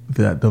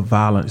the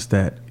violence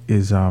that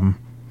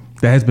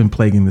has been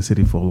plaguing the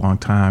city for a long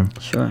time.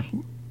 Sure.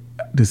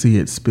 To see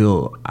it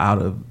spill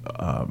out of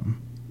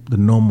the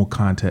normal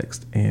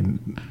context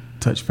and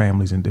touch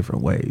families in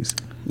different ways.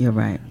 You're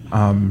right.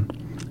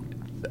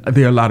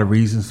 There are a lot of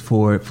reasons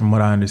for it. From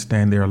what I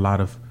understand, there are a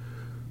lot of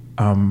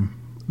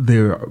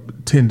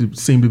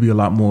seem to be a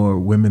lot more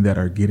women that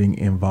are getting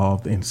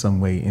involved in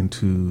some way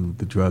into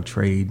the drug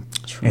trade.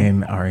 True.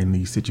 And are in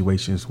these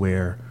situations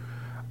where,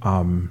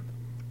 in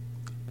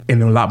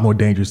a lot more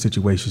dangerous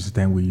situations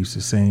than we used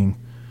to seeing.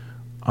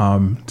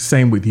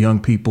 Same with young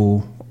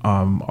people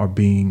are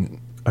being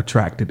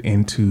attracted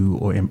into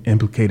or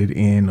implicated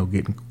in or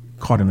getting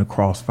caught in the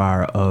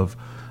crossfire of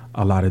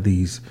a lot of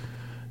these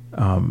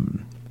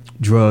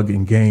drug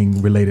and gang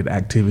related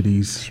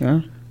activities.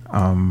 Sure.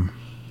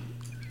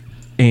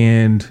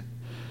 And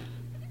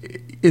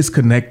it's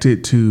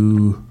connected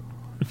to,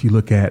 if you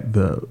look at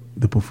the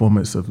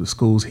performance of the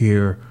schools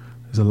here,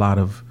 there's a lot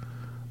of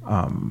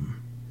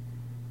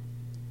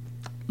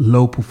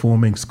low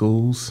performing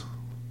schools.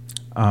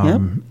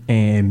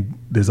 And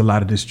there's a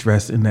lot of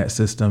distress in that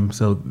system.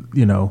 So,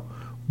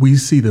 we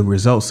see the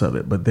results of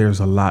it, but there's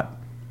a lot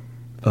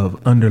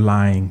of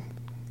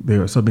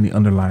there are so many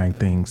underlying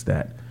things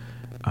that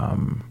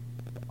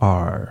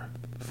are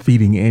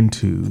feeding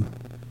into.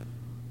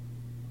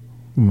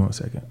 Give me 1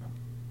 second.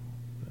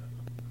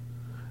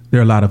 There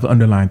are a lot of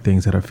underlying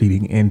things that are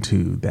feeding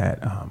into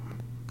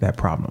that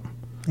problem.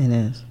 It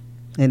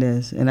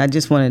is. And I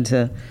just wanted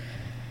to,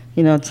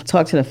 to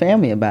talk to the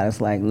family about it.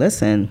 It's like,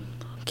 listen,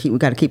 we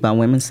got to keep our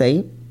women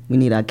safe. We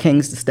need our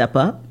kings to step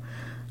up.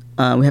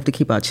 We have to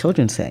keep our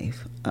children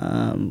safe.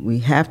 We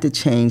have to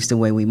change the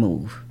way we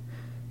move.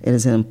 It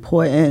is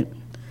important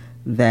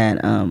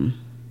that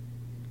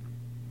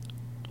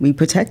we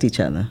protect each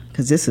other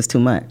because this is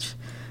too much.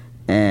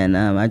 And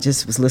I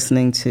just was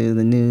listening to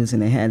the news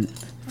and they had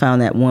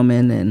found that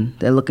woman and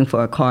they're looking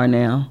for a car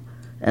now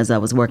as I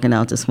was working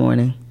out this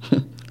morning.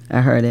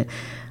 I heard it.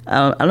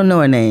 I don't know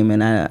her name,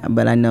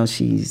 but I know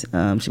she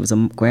was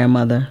a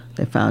grandmother.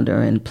 They found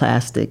her in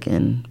plastic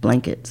and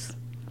blankets.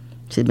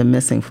 She'd been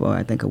missing for,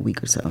 I think, a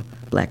week or so.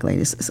 Black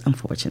lady. It's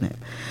unfortunate.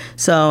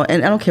 So,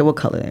 and I don't care what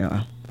color they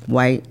are.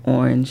 White,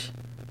 orange.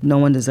 No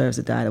one deserves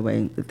to die the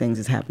way the things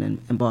is happening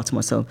in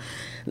Baltimore. So,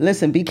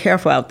 listen, be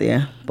careful out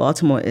there.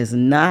 Baltimore is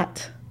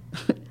not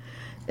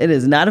It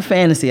is not a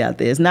fantasy out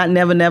there. It's not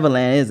Never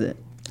Neverland, is it?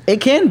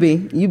 It can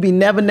be. You be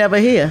never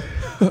here.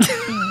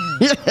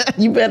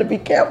 You better be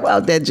careful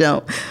out that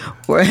jump.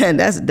 And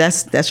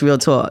that's real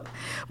talk.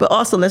 But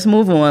also, let's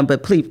move on.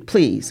 But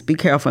please be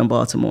careful in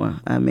Baltimore.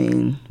 I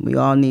mean, we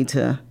all need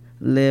to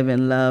live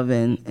and love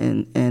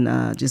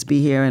and just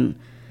be here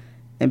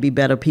and be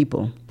better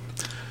people.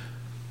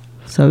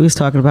 So we was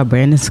talking about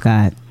Brandon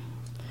Scott,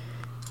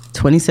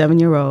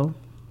 27-year-old,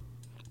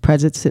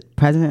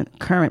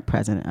 current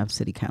president of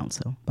City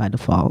Council by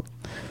default.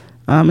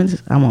 I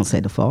won't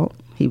say default.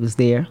 He was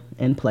there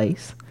in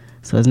place,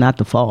 so it's not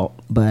default.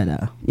 But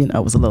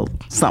it was a little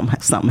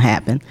something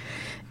happened,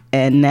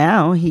 and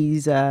now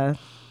he's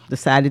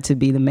decided to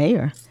be the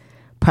mayor.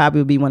 Probably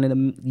will be one of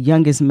the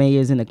youngest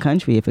mayors in the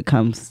country if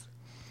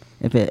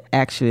it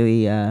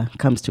actually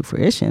comes to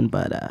fruition.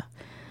 But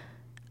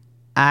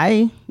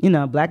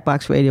Black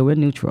Box Radio, we're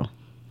neutral.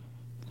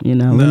 We're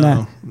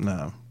not.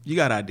 No, you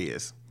got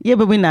ideas. Yeah,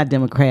 but we're not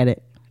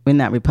Democratic. We're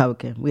not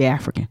Republican. We're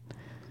African.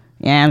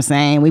 You know what I'm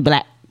saying? We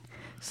black.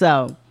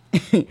 So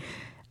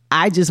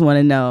I just want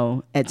to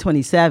know, at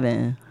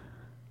 27,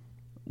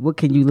 what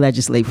can you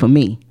legislate for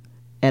me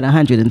at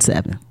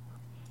 107?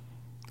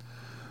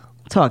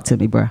 Talk to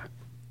me, bro.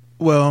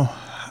 Well,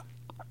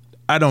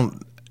 I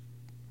don't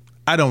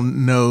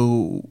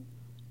know.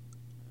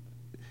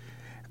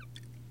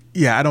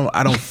 Yeah,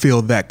 I don't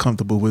feel that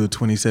comfortable with a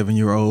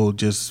 27-year-old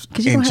just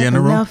in general. 'Cause you don't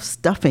have enough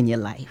stuff in your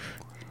life.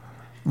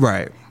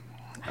 Right.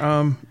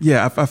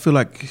 Yeah, I feel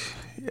like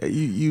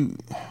you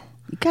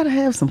gotta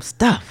have some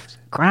stuff.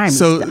 Grimy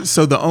stuff.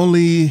 So the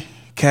only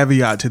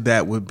caveat to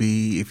that would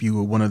be if you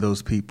were one of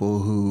those people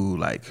who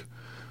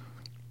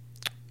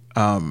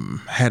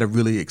had a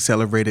really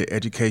accelerated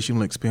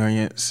educational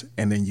experience,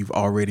 and then you've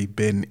already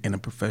been in a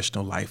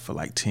professional life for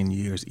 10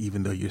 years,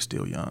 even though you're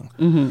still young.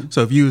 Mm-hmm.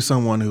 So if you were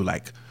someone who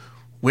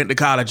went to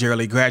college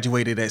early,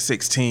 graduated at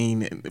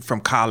 16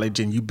 from college,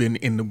 and you've been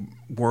in the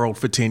world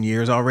for 10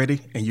 years already,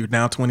 and you're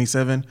now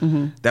 27,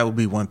 mm-hmm. that would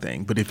be one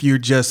thing. But if you're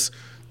just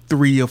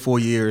 3 or 4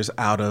 years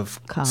out of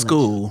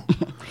school,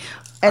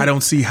 I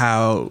don't see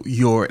how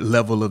your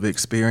level of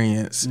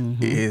experience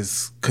mm-hmm.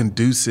 is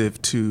conducive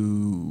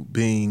to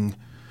being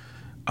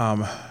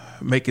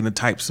making the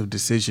types of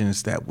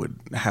decisions that would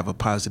have a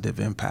positive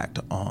impact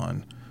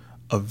on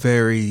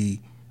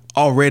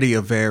already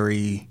a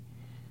very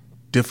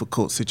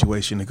difficult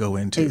situation to go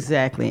into.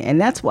 Exactly.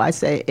 And that's why I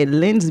say it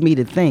lends me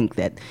to think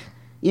that,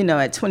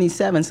 at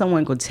 27,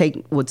 someone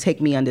will take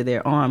me under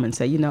their arm and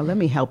say, let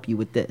me help you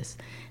with this.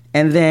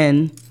 And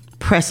then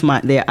press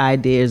their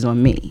ideas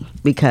on me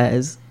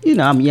because,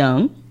 I'm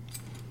young.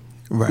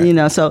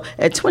 Right. So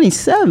at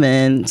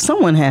 27,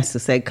 someone has to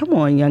say, come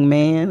on, young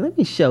man, let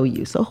me show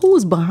you. So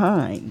who's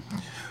behind?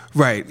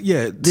 Right,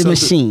 yeah. The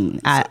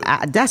machine.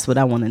 That's what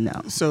I want to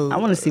know. So I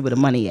want to see where the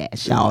money at,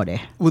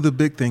 shawty. Well, the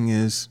big thing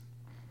is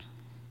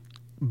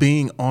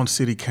being on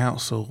city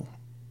council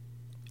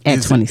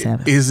at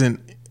 27 isn't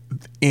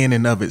in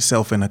and of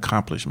itself an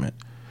accomplishment.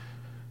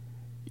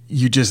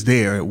 You're just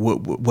there.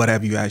 What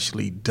have you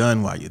actually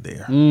done while you're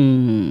there?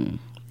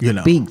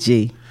 Speak,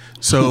 G.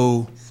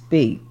 So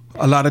speak.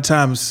 A lot of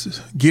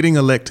times getting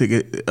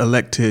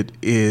elected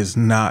is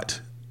not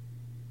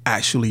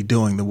actually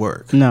doing the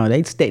work. No,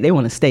 they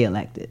want to stay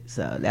elected.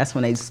 So that's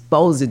when they're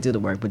supposed to do the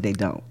work, but they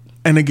don't.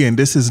 And again,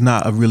 this is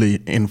not a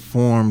really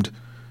informed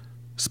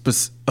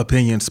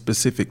opinion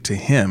specific to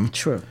him.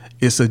 True.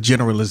 It's a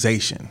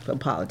generalization. For a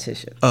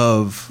politician.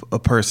 Of a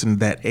person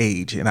that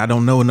age. And I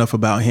don't know enough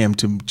about him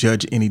to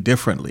judge any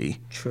differently.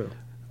 True.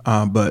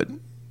 But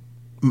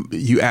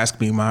you ask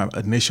me my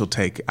initial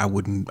take, I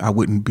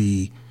wouldn't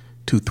be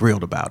too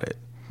thrilled about it.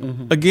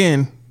 Mm-hmm.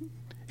 Again,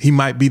 he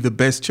might be the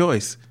best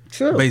choice.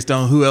 True. Based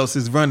on who else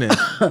is running.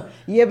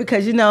 Yeah,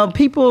 because,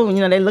 people,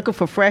 they're looking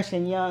for fresh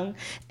and young.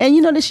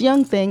 And, this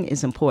young thing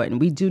is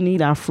important. We do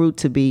need our fruit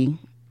to be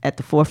at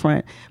the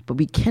forefront, but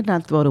we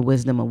cannot throw the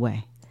wisdom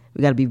away.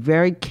 We got to be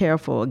very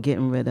careful of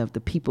getting rid of the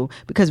people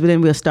because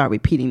then we'll start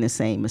repeating the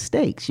same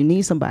mistakes. You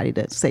need somebody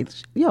to say,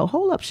 yo,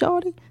 hold up,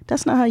 shorty.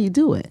 That's not how you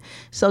do it.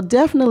 So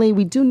definitely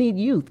we do need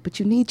youth, but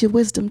you need your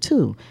wisdom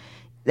too.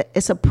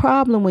 It's a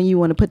problem when you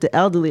want to put the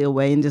elderly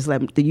away and just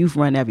let the youth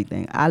run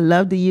everything. I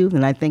love the youth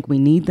and I think we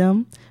need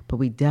them, but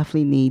we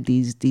definitely need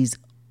these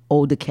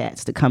older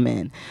cats to come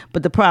in.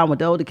 But the problem with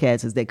the older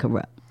cats is they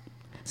corrupt.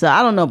 So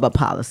I don't know about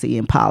policy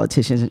and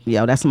politicians.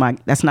 That's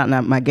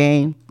not my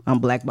game. I'm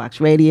Black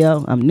Box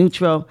Radio. I'm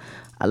neutral.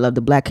 I love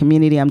the black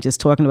community. I'm just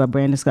talking about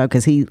Brandon Scott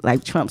because he,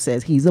 like Trump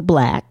says, he's a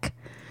black.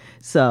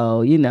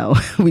 So,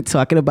 we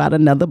talking about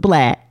another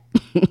black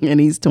and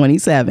he's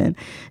 27.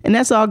 And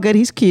that's all good.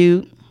 He's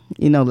cute.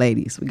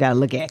 Ladies, we got to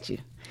look at you.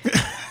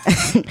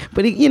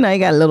 But, he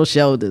got little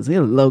shoulders. He's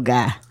a little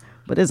guy.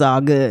 But it's all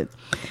good.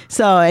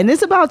 So, and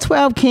it's about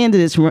 12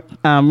 candidates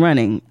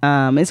running.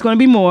 It's going to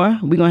be more.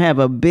 We're going to have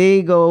a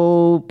big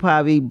old,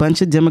 probably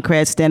bunch of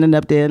Democrats standing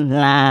up there in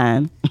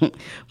line.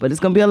 But it's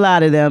going to be a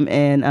lot of them.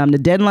 And the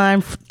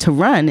deadline to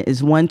run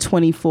is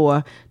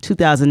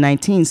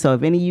 1/24/2019. So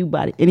if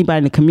anybody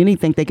in the community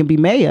think they can be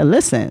mayor,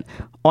 listen,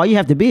 all you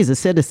have to be is a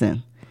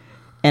citizen.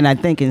 And I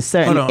think in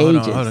certain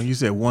ages. Hold on. You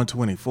said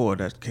 124.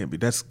 That can't be.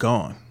 That's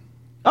gone.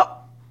 Oh,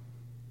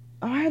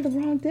 I had the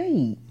wrong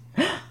date.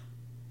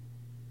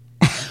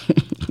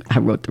 I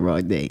wrote the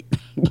wrong date.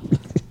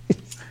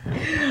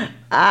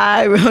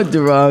 I wrote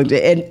the wrong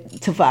day. And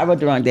I wrote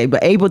the wrong day.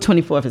 But April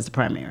 24th is the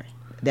primary.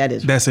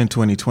 That's in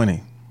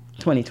 2020.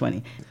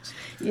 2020.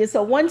 Yeah,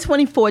 so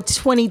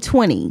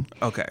 1/24/2020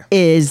 okay.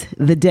 is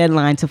the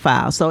deadline to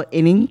file. So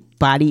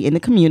anybody in the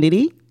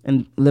community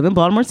and live in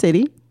Baltimore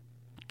City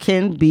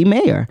can be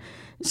mayor.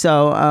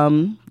 So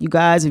you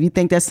guys, if you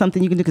think that's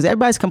something you can do, because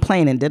everybody's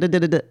complaining,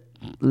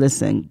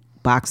 listen,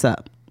 box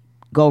up,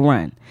 go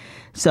run.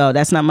 So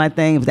that's not my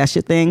thing. If that's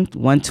your thing,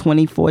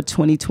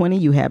 1/24/2020,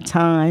 you have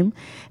time.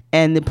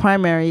 And the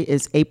primary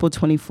is April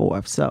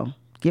 24th. So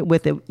get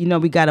with it. You know,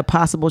 we got a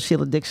possible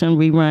Sheila Dixon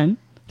rerun.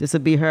 This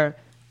will be her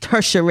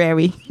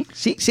tertiary.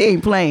 She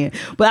ain't playing.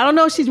 But I don't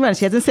know if she's running.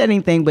 She hasn't said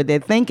anything, but they're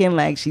thinking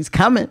like she's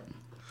coming.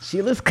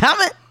 Sheila's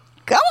coming.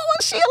 Come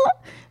on,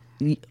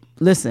 Sheila.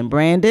 Listen,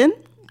 Brandon,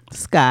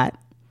 Scott,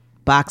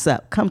 box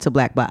up. Come to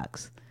Black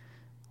Box.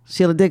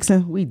 Sheila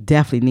Dixon, we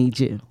definitely need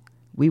you.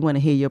 We want to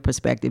hear your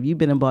perspective. You've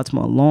been in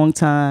Baltimore a long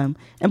time,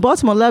 and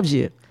Baltimore loves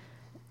you.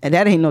 And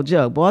that ain't no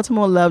joke.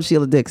 Baltimore loves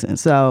Sheila Dixon.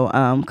 So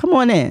come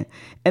on in.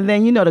 And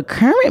then, you know, the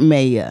current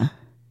mayor,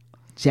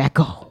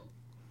 Jacko.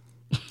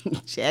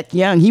 Jack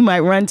Young, he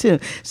might run too.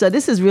 So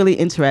this is really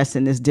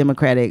interesting, this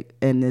Democratic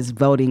and this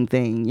voting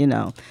thing, you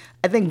know.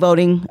 I think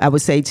voting, I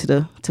would say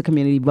to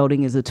community,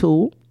 voting is a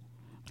tool.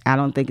 I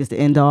don't think it's the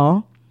end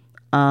all.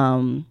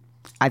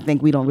 I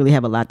think we don't really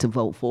have a lot to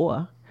vote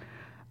for.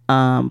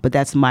 But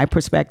that's my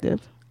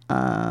perspective.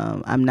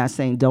 I'm not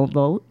saying don't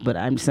vote, but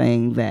I'm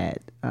saying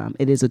that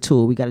it is a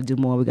tool. We got to do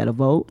more. We got to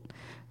vote.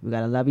 We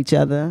got to love each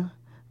other.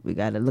 We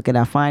got to look at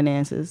our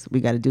finances. We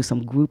got to do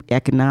some group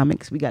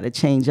economics. We got to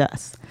change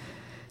us.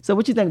 So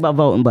what you think about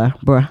voting,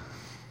 bruh?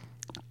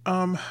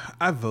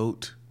 I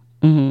vote.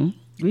 Mm-hmm.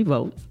 We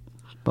vote,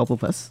 both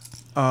of us.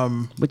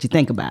 What you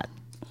think about it?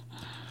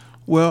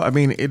 Well, I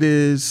mean, it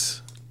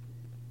is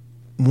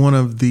one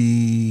of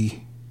the,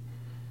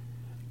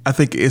 I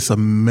think it's a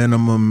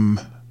minimum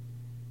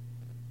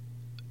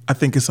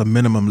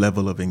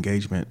level of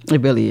engagement.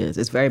 It really is.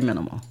 It's very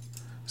minimal.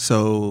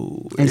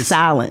 So and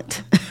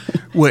silent.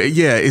 Well,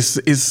 yeah,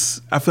 it's.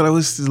 I feel like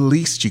it's the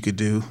least you could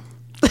do.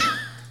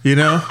 You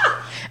know,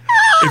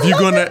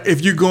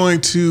 if you're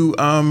going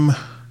to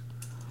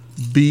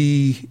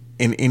be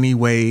in any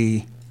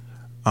way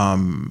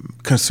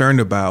concerned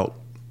about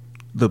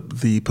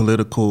the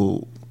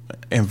political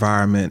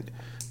environment,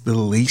 the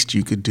least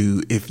you could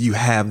do, if you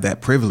have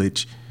that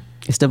privilege,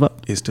 is to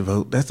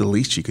vote. That's the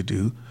least you could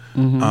do.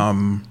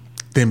 Mm-hmm.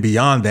 Then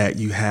beyond that,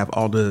 you have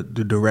all the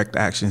direct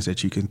actions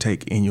that you can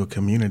take in your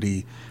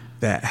community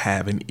that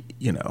have an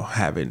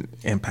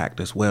impact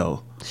as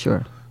well.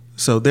 Sure.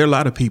 So there are a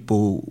lot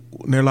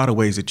of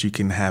ways that you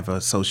can have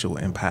a social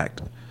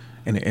impact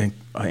and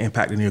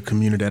impact in your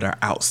community that are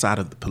outside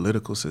of the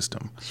political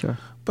system. Sure.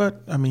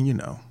 But I mean, you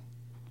know,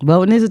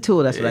 voting is a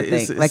tool. That's what I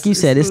think. Like you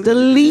said, it's the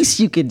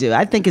least you could do.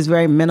 I think it's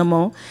very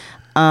minimal,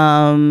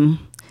 and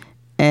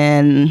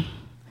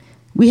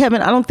we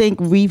haven't. I don't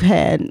think we've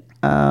had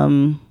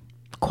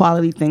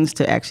quality things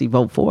to actually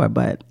vote for.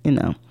 But you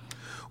know,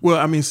 well,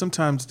 I mean,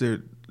 sometimes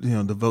the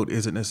vote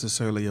isn't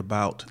necessarily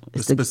about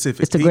the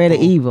specific. It's the greater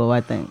evil,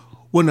 I think.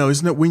 Well, no,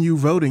 it's not. When you're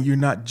voting, you're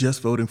not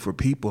just voting for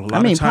people. A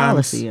lot of times,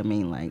 policy. I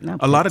mean, like not.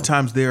 A lot of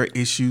times, there are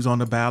issues on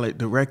the ballot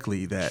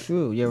directly that.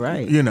 True, you're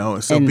right. You know,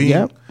 so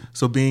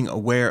being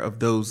aware of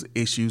those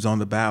issues on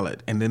the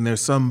ballot, and then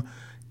there's some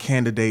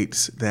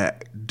candidates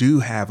that do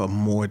have a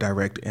more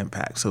direct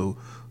impact. So,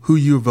 who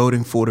you're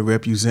voting for to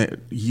represent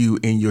you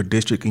in your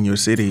district, in your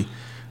city,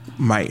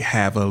 might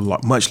have a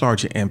much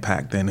larger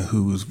impact than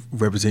who's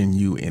representing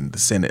you in the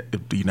Senate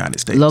of the United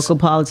States. Local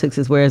politics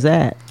is where it's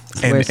at.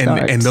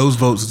 And those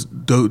votes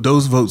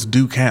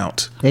do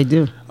count. They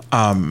do.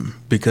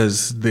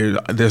 Because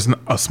there's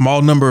a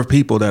small number of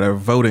people that are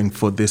voting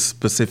for this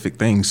specific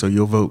thing. So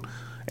your vote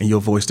and your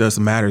voice does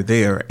matter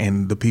there.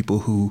 And the people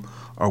who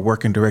are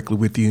working directly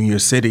with you in your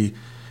city,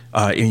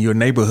 in your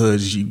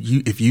neighborhoods,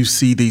 if you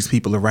see these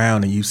people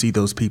around and you see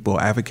those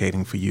people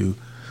advocating for you,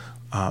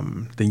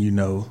 then you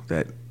know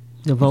that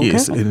the vote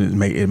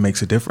it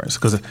makes a difference.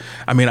 Because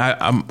I mean,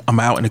 I'm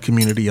out in the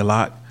community a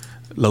lot,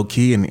 low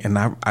key,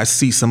 and I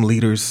see some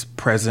leaders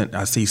present.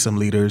 I see some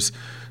leaders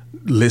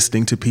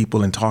listening to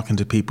people and talking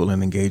to people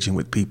and engaging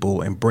with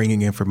people and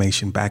bringing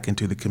information back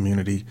into the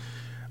community.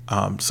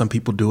 Some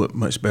people do it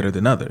much better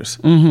than others.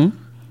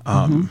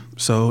 Mm-hmm.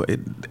 So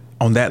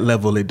on that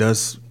level, it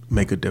does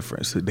make a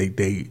difference.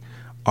 They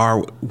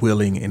are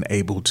willing and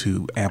able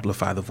to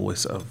amplify the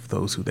voice of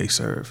those who they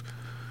serve.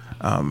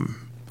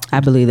 I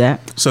believe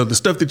that. So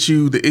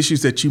the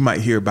issues that you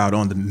might hear about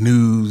on the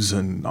news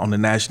and on the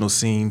national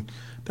scene,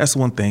 that's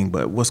one thing.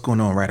 But what's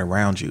going on right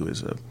around you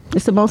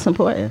it's the most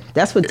important.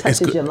 That's what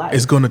touches your life.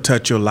 It's going to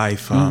touch your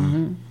life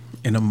in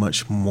a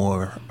much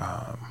more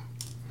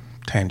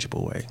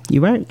tangible way.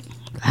 You're right.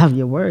 Have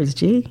your words,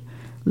 G.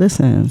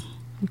 Listen,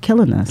 you're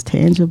killing us.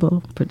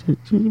 Tangible.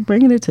 You're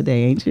bringing it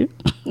today, ain't you?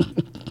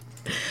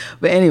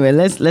 But anyway,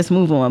 let's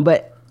move on.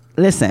 But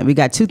listen, we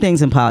got two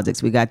things in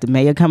politics. We got the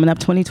mayor coming up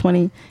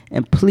 2020,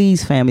 and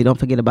please, family, don't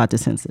forget about the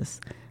census.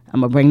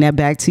 I'm gonna bring that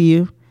back to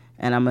you,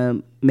 and I'm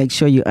gonna make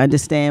sure you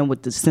understand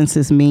what the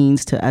census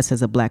means to us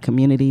as a Black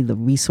community, the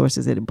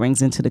resources that it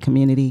brings into the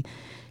community.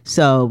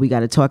 So we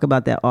got to talk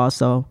about that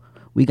also.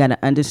 We got to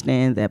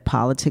understand that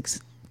politics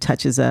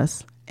touches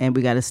us, and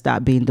we got to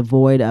stop being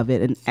devoid of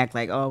it and act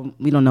like, oh,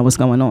 we don't know what's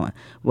going on.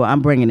 Well,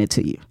 I'm bringing it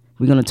to you.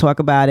 We're going to talk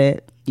about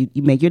it.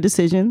 You make your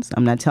decisions.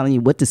 I'm not telling you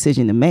what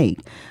decision to make,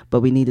 but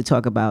we need to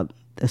talk about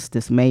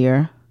this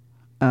mayor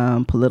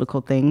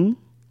political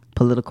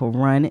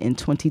run in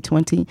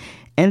 2020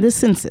 and the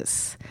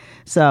census.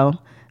 So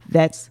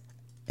that's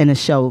in a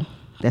show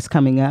that's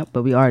coming up,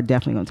 but we are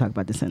definitely going to talk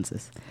about the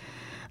census.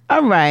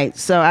 All right.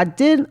 So I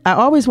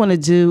always want to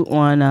do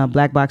on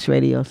Black Box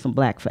Radio some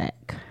Black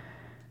Fact.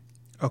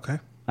 Okay.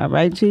 All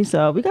right, G.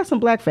 So we got some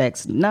Black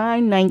Facts.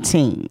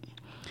 9/19.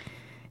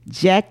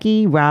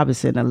 Jackie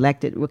Robinson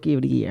elected Rookie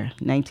of the Year,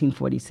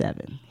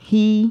 1947.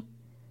 He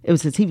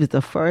was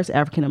the first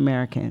African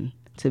American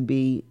to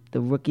be the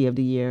Rookie of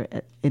the Year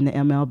in the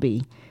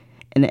MLB,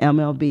 and the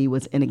MLB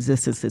was in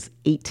existence since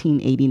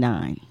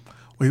 1889.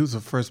 Well, he was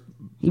the first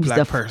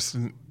black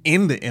person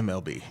in the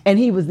MLB, and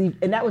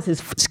that was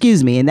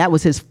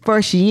his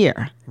first year.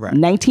 Right.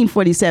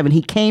 1947.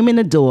 He came in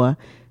the door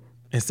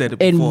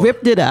and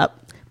ripped it up.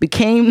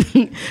 Became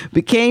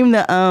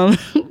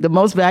the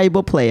most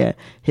valuable player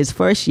his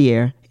first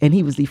year, and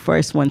he was the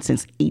first one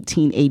since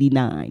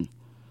 1889.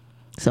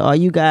 So all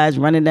you guys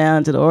running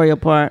down to the Oriole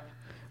Park,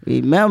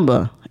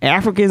 remember,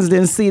 Africans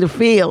didn't see the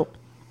field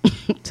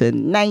to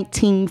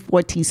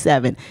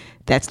 1947.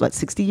 That's what,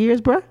 60 years,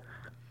 bro?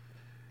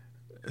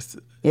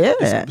 Yeah.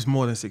 It's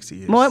more than 60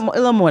 years. A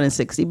little more than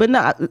 60, but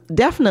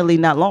definitely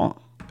not long.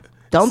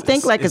 Don't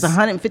think like it's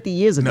 150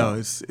 years ago. No,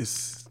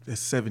 it's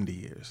 70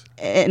 years.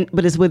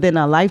 But it's within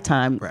our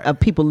lifetime of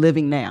people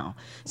living now.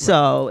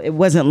 So it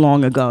wasn't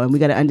long ago. And we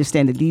got to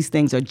understand that these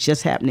things are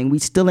just happening. We're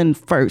still in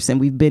first,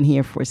 and we've been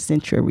here for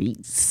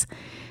centuries.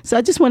 So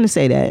I just want to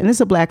say that. And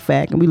it's a Black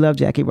fact, and we love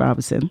Jackie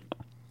Robinson.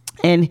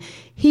 And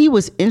he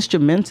was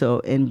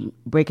instrumental in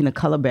breaking the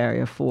color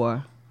barrier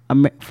for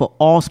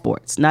all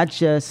sports, not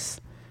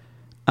just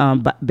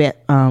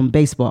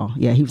baseball.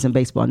 Yeah, he was in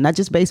baseball. Not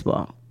just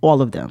baseball.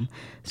 All of them.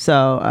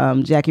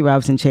 So Jackie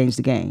Robinson changed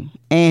the game,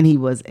 and he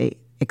was an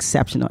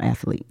exceptional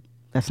athlete.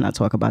 Let's not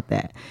talk about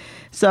that.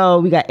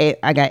 So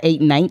I got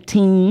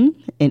 8/19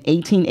 in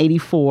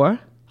 1884.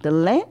 The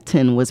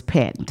lantern was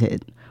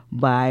patented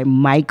by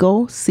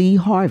Michael C.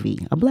 Harvey,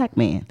 a Black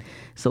man.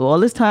 So all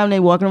this time they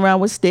walking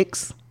around with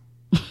sticks,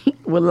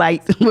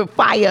 with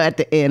fire at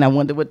the end. I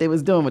wonder what they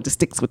was doing with the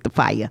sticks with the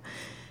fire.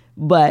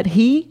 But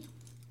he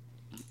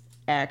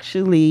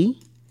actually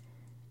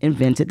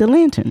invented the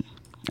lantern.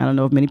 I don't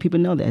know if many people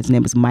know that. His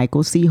name is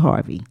Michael C.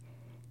 Harvey,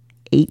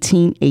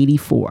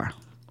 1884.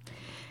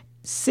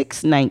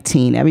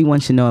 6/19, everyone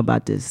should know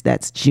about this.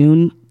 That's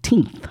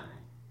Juneteenth.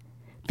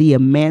 The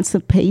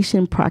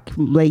Emancipation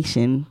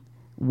Proclamation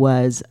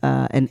was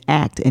an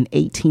act in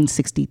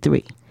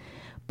 1863.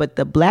 But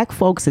the Black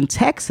folks in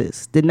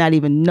Texas did not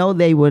even know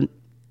they were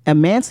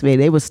emancipated.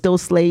 They were still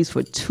slaves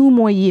for 2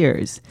 more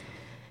years.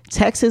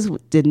 Texas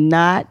did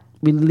not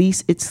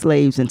release its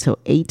slaves until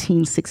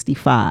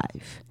 1865.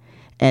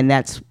 And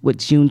that's what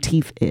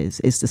Juneteenth is.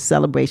 It's the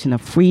celebration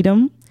of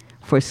freedom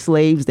for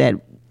slaves that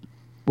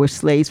were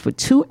slaves for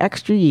 2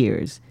 extra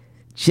years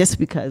just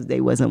because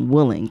they wasn't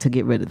willing to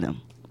get rid of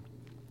them.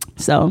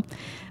 So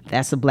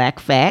that's a Black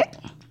fact.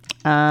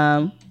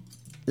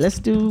 Let's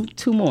do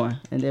 2 more,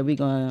 and then we're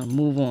going to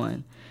move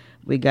on.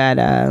 We got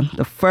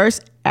the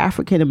first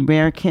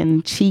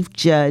African-American Chief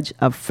Judge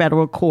of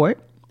Federal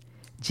Court,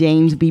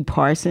 James B.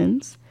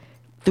 Parsons,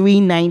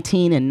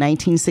 3/19 in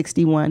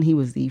 1961. He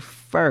was the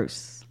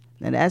first.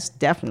 Now, that's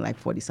definitely like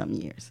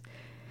 40-something years.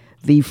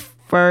 The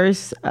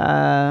first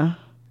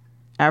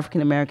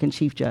African-American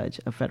Chief Judge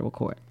of Federal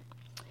Court.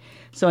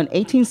 So in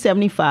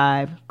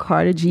 1875,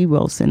 Carter G.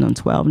 Wilson on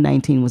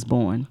 12/19 was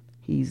born.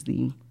 He's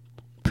the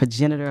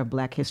progenitor of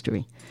Black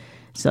history.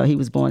 So he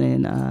was born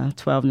in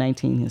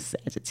 12/19, his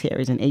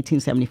Sagittarius, in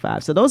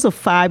 1875. So those are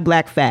 5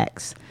 Black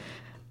facts.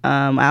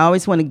 I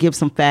always want to give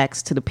some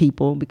facts to the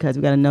people because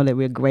we got to know that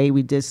we're great.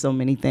 We did so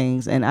many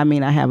things. And I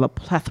mean, I have a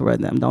plethora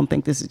of them. Don't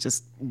think this is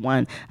just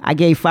one. I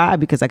gave 5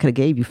 because I could have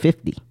gave you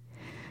 50.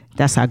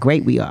 That's how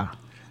great we are.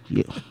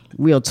 Yeah.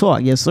 Real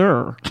talk. Yes,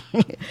 sir.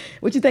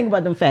 What you think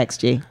about them facts,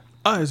 G?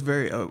 It's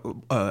very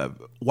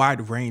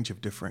wide range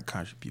of different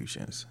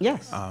contributions.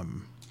 Yes.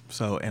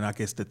 And I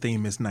guess the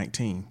theme is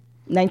 19.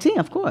 19,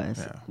 of course.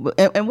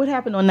 Yeah. And what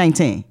happened on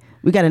 19?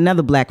 We got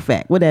another Black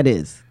fact. What that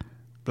is?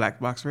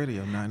 Black Box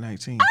Radio,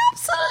 9/19.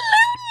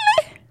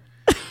 Absolutely.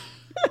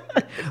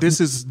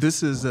 This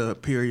is a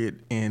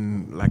period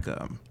in like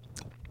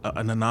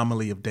an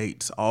anomaly of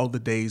dates. All the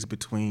days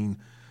between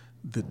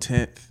the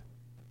 10th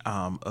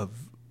of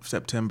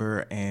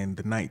September and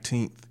the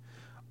 19th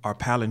are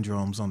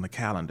palindromes on the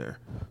calendar,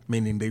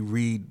 meaning they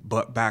read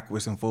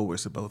backwards and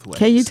forwards both ways.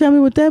 Can you tell me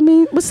what that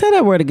means? Let's say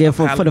that word again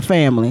for the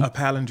family. A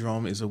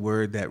palindrome is a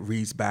word that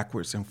reads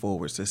backwards and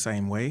forwards the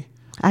same way.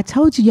 I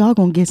told you y'all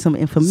gonna get some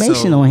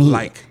information on here.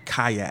 Like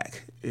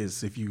kayak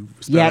is, if you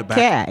spell it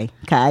back.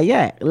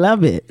 Kayak.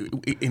 Love it.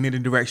 In any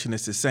direction,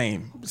 it's the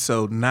same.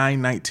 So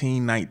 9,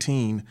 19,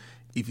 19,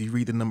 if you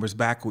read the numbers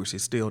backwards,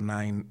 it's still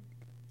 9.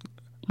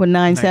 But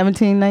 9,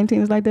 17,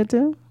 19 is like that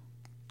too?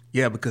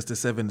 Yeah, because the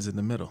 7 is in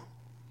the middle.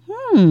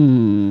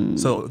 Hmm.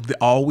 So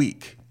all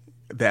week,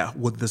 that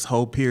with this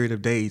whole period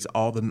of days,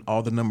 all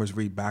the numbers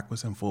read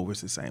backwards and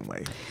forwards the same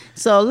way.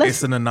 So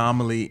it's an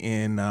anomaly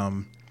in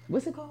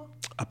what's it called?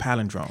 A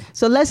palindrome.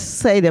 So let's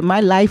say that my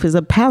life is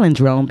a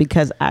palindrome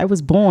because I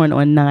was born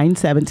on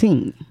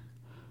 9/17.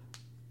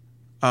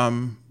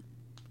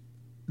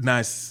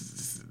 Nice.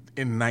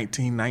 In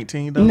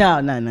 1919 though?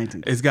 No, not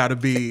 19. It's got to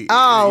be.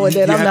 Oh, well,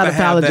 then I'm not a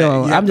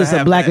palindrome. I'm just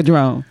a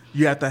blackadrome.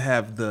 You have to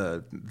have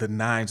the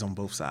 9s on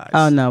both sides.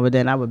 Oh no, but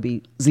then I would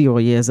be 0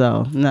 years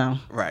old. No.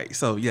 Right.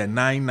 So yeah,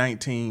 9,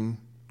 19,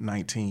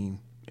 19.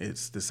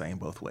 It's the same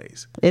both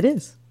ways. It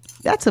is.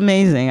 That's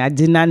amazing. I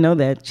did not know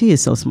that. She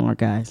is so smart,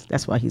 guys.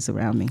 That's why he's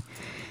around me.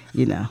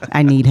 You know,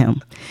 I need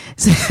him.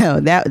 So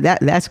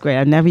that's great.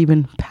 I've never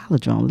even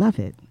palindrome. Love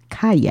it.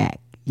 Kayak.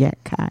 Yeah,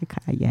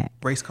 kayak.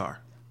 Race car.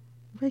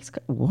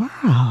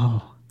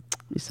 Wow.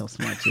 You're so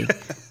smart, G.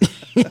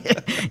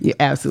 You're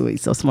absolutely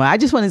so smart. I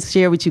just wanted to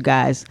share with you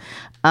guys.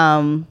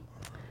 And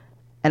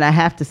I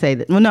have to say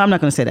that. Well, no, I'm not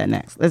going to say that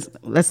next.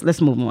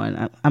 Let's move on.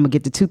 I'm going to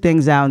get the two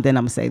things out, and then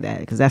I'm going to say that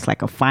because that's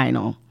like a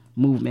final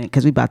movement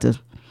because we about to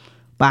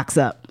box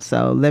up.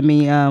 So let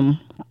me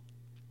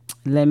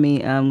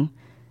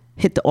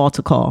hit the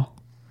altar call.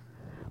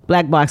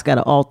 Black Box got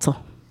an altar.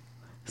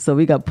 So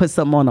we got to put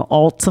something on the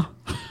altar.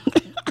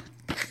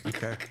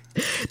 Okay.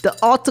 The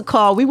altar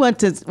call. We want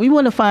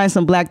to find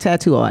some black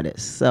tattoo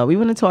artists. So we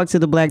want to talk to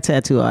the black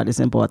tattoo artists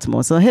in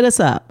Baltimore. So hit us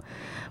up.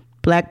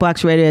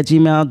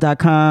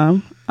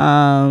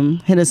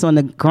 blackboxradio@gmail.com. Hit us on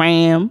the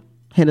gram.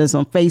 Hit us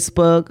on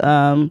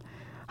Facebook.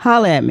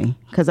 Holler at me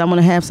because I want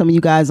to have some of you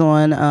guys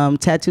on.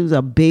 Tattoos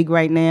are big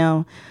right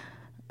now,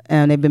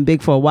 and they've been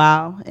big for a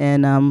while.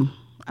 And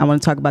I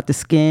want to talk about the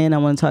skin. I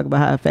want to talk about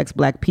how it affects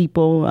black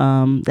people,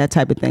 that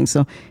type of thing.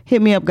 So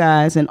hit me up,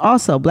 guys. And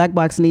also, Black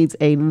Box needs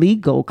a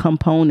legal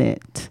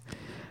component.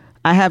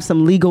 I have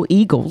some legal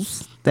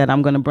eagles that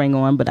I'm going to bring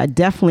on, but I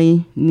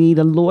definitely need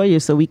a lawyer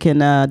so we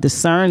can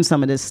discern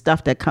some of this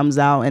stuff that comes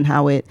out and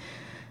how the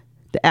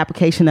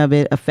application of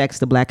it affects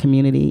the black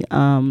community.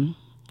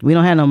 We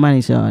don't have no money,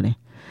 shawty.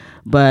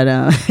 But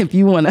if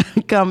you want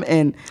to come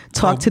and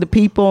talk to the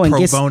people and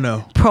get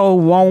pro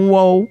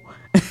bono,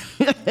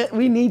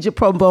 we need your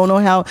pro bono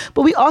help.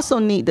 But we also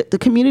need the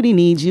community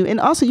needs you, and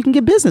also you can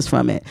get business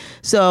from it.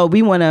 So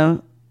we want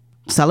to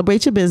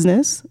celebrate your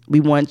business. We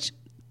want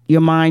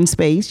your mind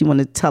space. You want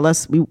to tell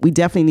us. We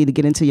definitely need to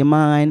get into your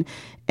mind,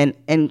 and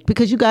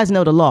because you guys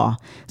know the law,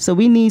 so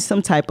we need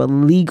some type of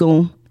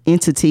legal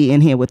entity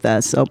in here with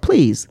us. So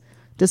please,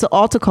 there's an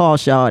altar call,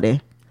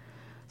 shawty.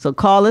 So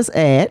call us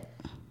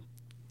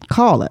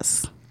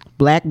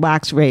Black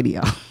Box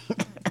Radio.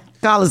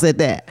 Call us at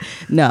that.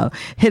 No,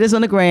 hit us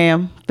on the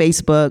gram,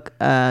 Facebook,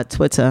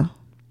 Twitter.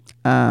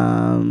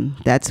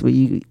 That's where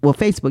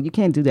Facebook. You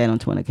can't do that on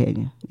Twitter, can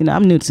you? You know,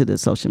 I'm new to the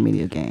social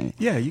media game.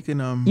 Yeah, you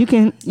can. You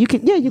can. You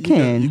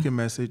can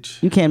message.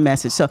 You can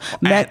message. So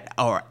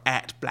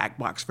at Black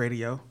Box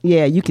Radio.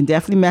 Yeah, you can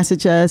definitely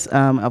message us.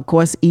 Of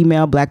course,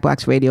 email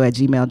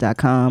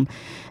blackboxradio@gmail.com.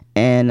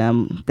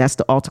 And that's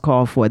the altar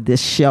call for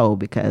this show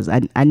because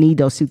I need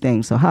those two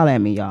things. So holler at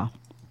me, y'all.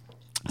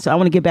 So I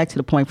want to get back to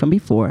the point from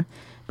before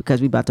because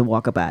we about to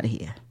walk up out of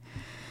here.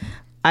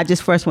 I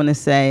just first want to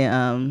say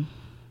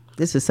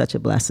this is such a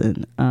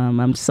blessing.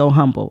 I'm so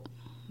humbled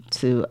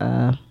to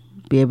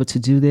be able to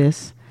do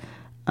this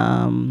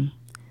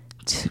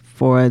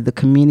for the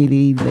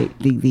community,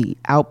 the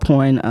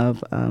outpouring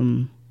of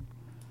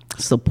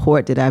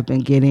support that I've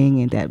been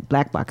getting and that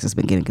Black Box has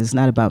been getting because it's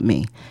not about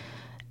me.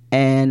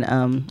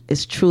 And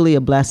it's truly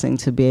a blessing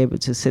to be able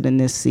to sit in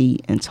this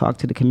seat and talk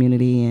to the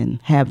community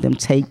and have them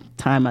take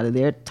time out of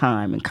their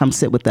time and come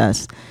sit with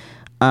us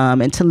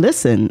and to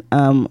listen.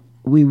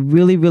 We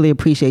really, really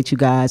appreciate you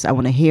guys. I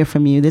want to hear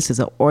from you. This is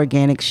an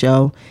organic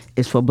show.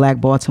 It's for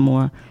Black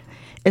Baltimore.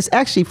 It's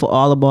actually for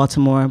all of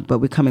Baltimore, but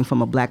we're coming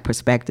from a black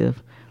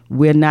perspective.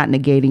 We're not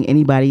negating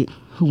anybody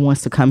who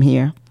wants to come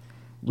here.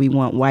 We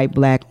want white,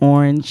 black,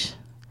 orange,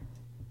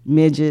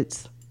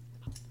 midgets,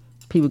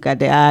 people got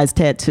their eyes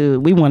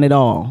tattooed. We want it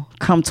all.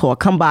 Come talk.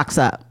 Come box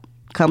up.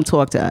 Come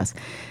talk to us.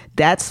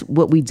 That's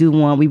what we do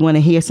want. We want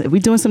to hear. If we're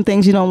doing some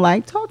things you don't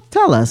like,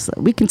 tell us.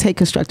 We can take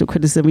constructive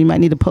criticism. We might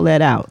need to pull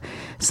that out.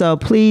 So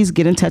please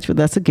get in touch with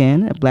us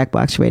again at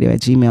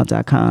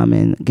blackboxradio@gmail.com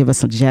and give us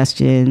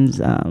suggestions.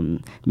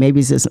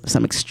 Maybe there's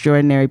some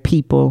extraordinary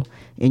people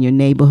in your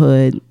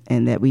neighborhood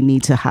and that we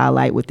need to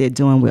highlight what they're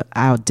doing.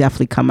 I'll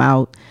definitely come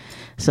out.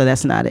 So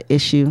that's not an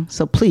issue.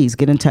 So please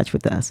get in touch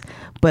with us.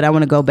 But I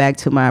want to go back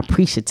to my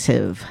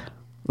appreciative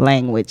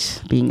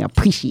language, being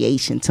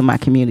appreciation to my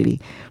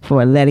community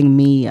for letting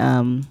me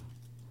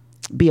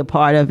be a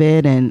part of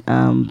it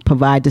and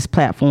provide this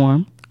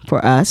platform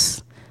for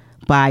us,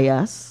 by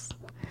us.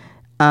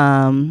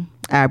 I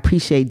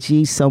appreciate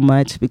G so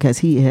much because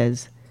he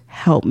has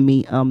helped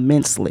me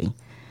immensely.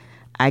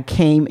 I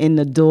came in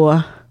the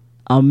door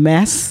a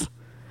mess,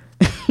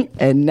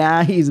 and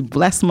now he's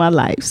blessed my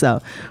life.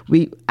 So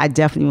I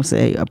definitely want to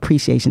say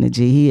appreciation to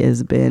G. He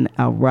has been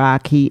a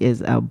rock. He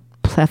is a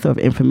plethora of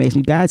information.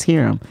 You guys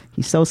hear him.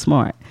 He's so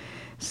smart.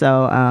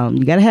 So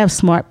you got to have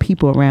smart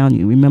people around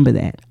you. Remember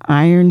that.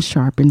 Iron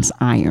sharpens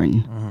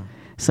iron. Mm-hmm.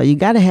 So you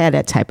got to have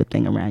that type of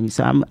thing around you.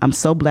 So I'm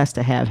so blessed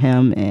to have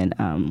him,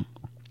 and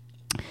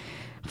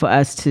for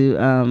us to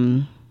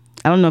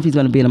I don't know if he's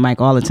going to be in the mic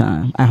all the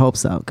time. I hope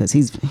so, because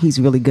he's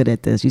really good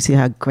at this. You see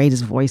how great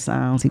his voice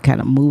sounds. He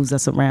kind of moves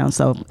us around,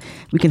 so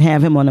we can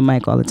have him on the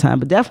mic all the time.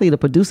 But definitely the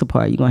producer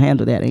part, you're going to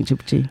handle that, ain't you,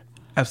 G?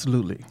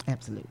 Absolutely.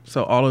 Absolutely.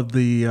 So all of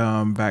the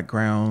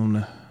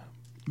background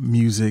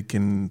music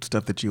and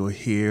stuff that you'll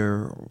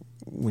hear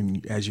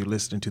as you're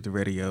listening to the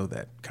radio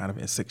that kind of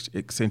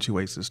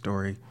accentuates the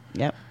story.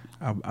 Yep.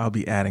 I'll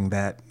be adding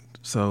that.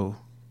 So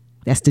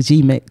that's the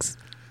G mix.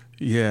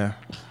 Yeah.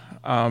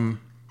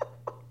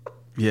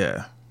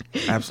 Yeah,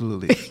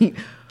 absolutely.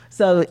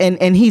 So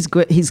and he's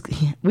good.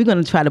 We're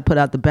going to try to put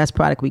out the best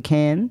product we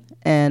can,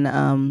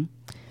 and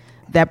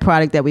that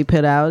product that we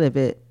put out,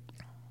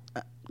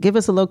 give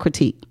us a little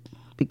critique,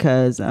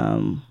 because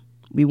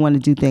we want to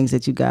do things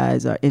that you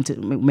guys are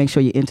make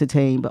sure you're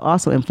entertained, but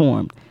also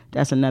informed.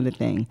 That's another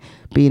thing,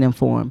 being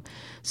informed.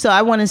 So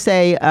I want to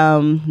say,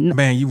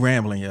 man, you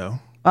rambling, yo.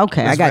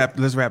 Okay,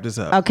 let's wrap this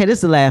up. Okay, this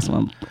is the last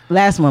one.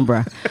 Last one,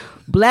 bro.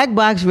 Black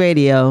Box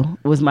Radio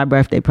was my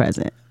birthday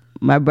present.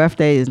 My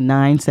birthday is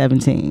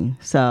 9/17,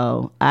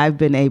 so I've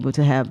been able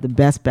to have the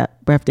best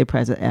birthday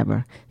present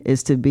ever.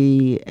 Is to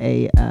be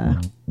a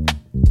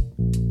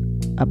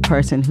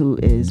person who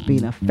is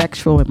being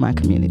effectual in my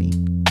community,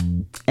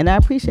 and I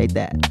appreciate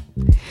that.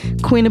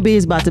 Queen of B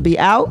is about to be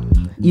out.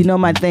 You know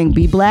my thing.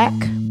 Be black,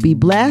 be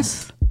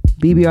blessed.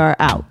 BBR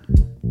out.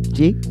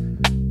 G.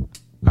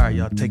 All right,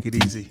 y'all, take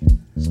it easy.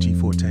 It's G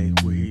Forte.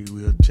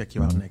 We'll check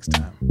you out next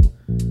time.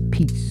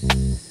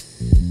 Peace.